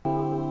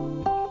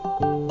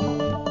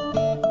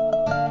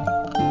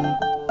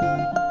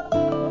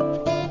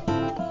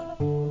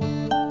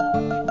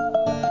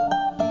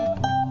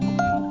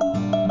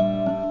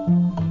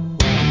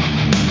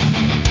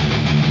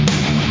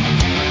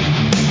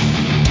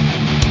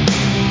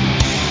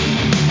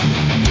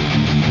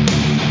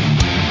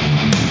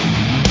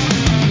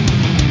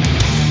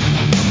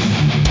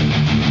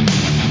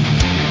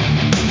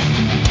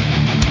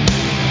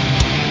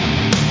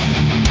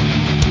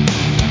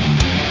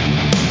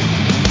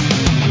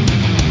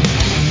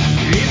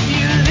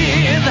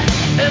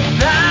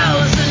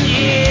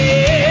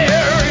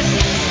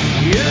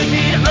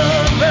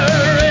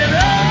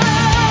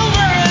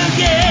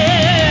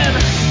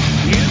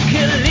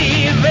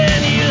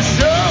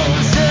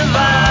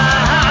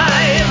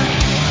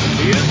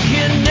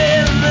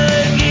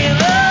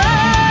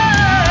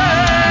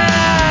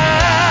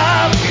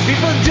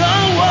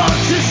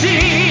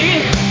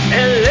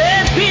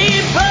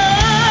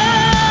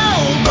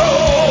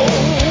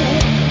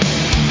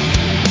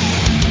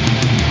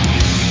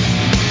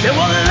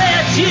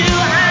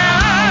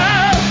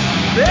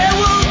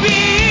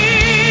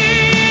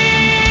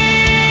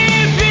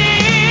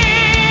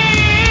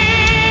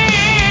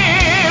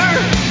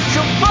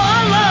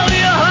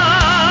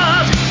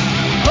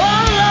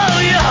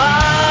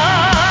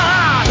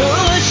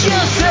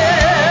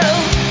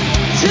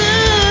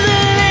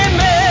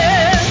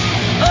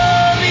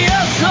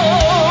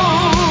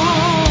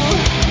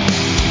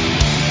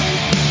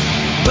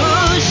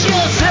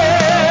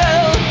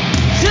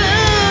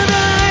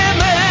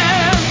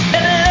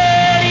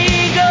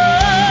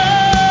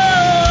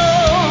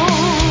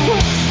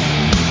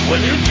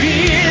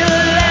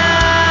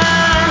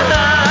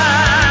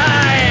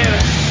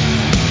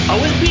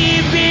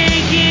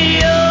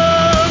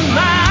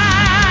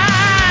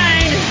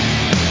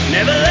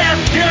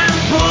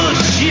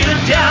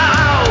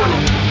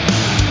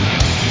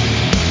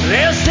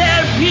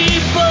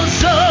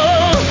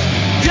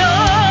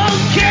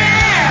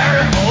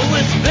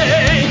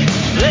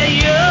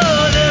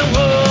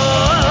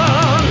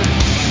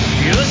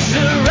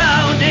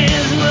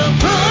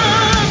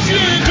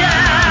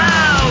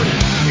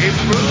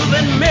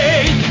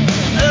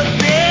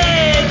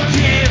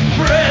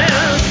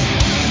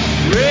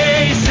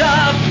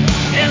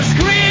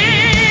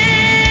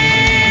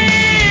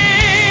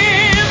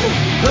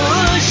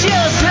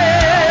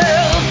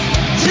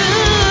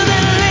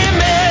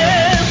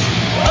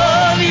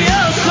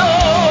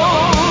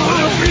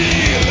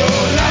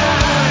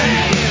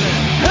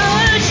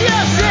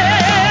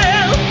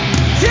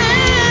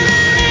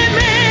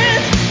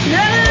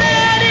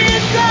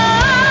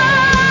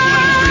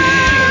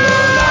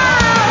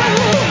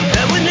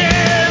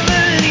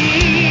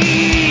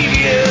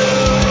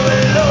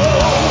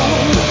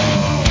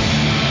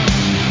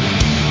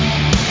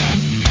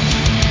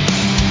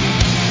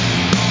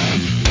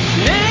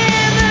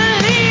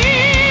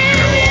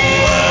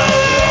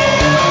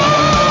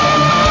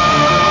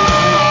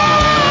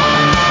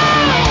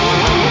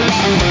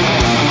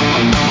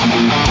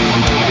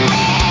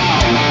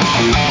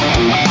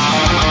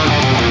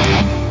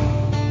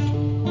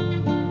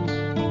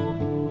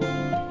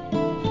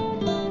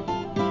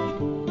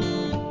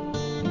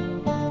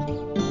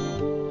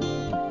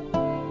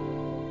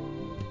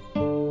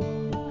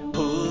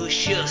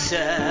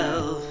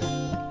 yourself.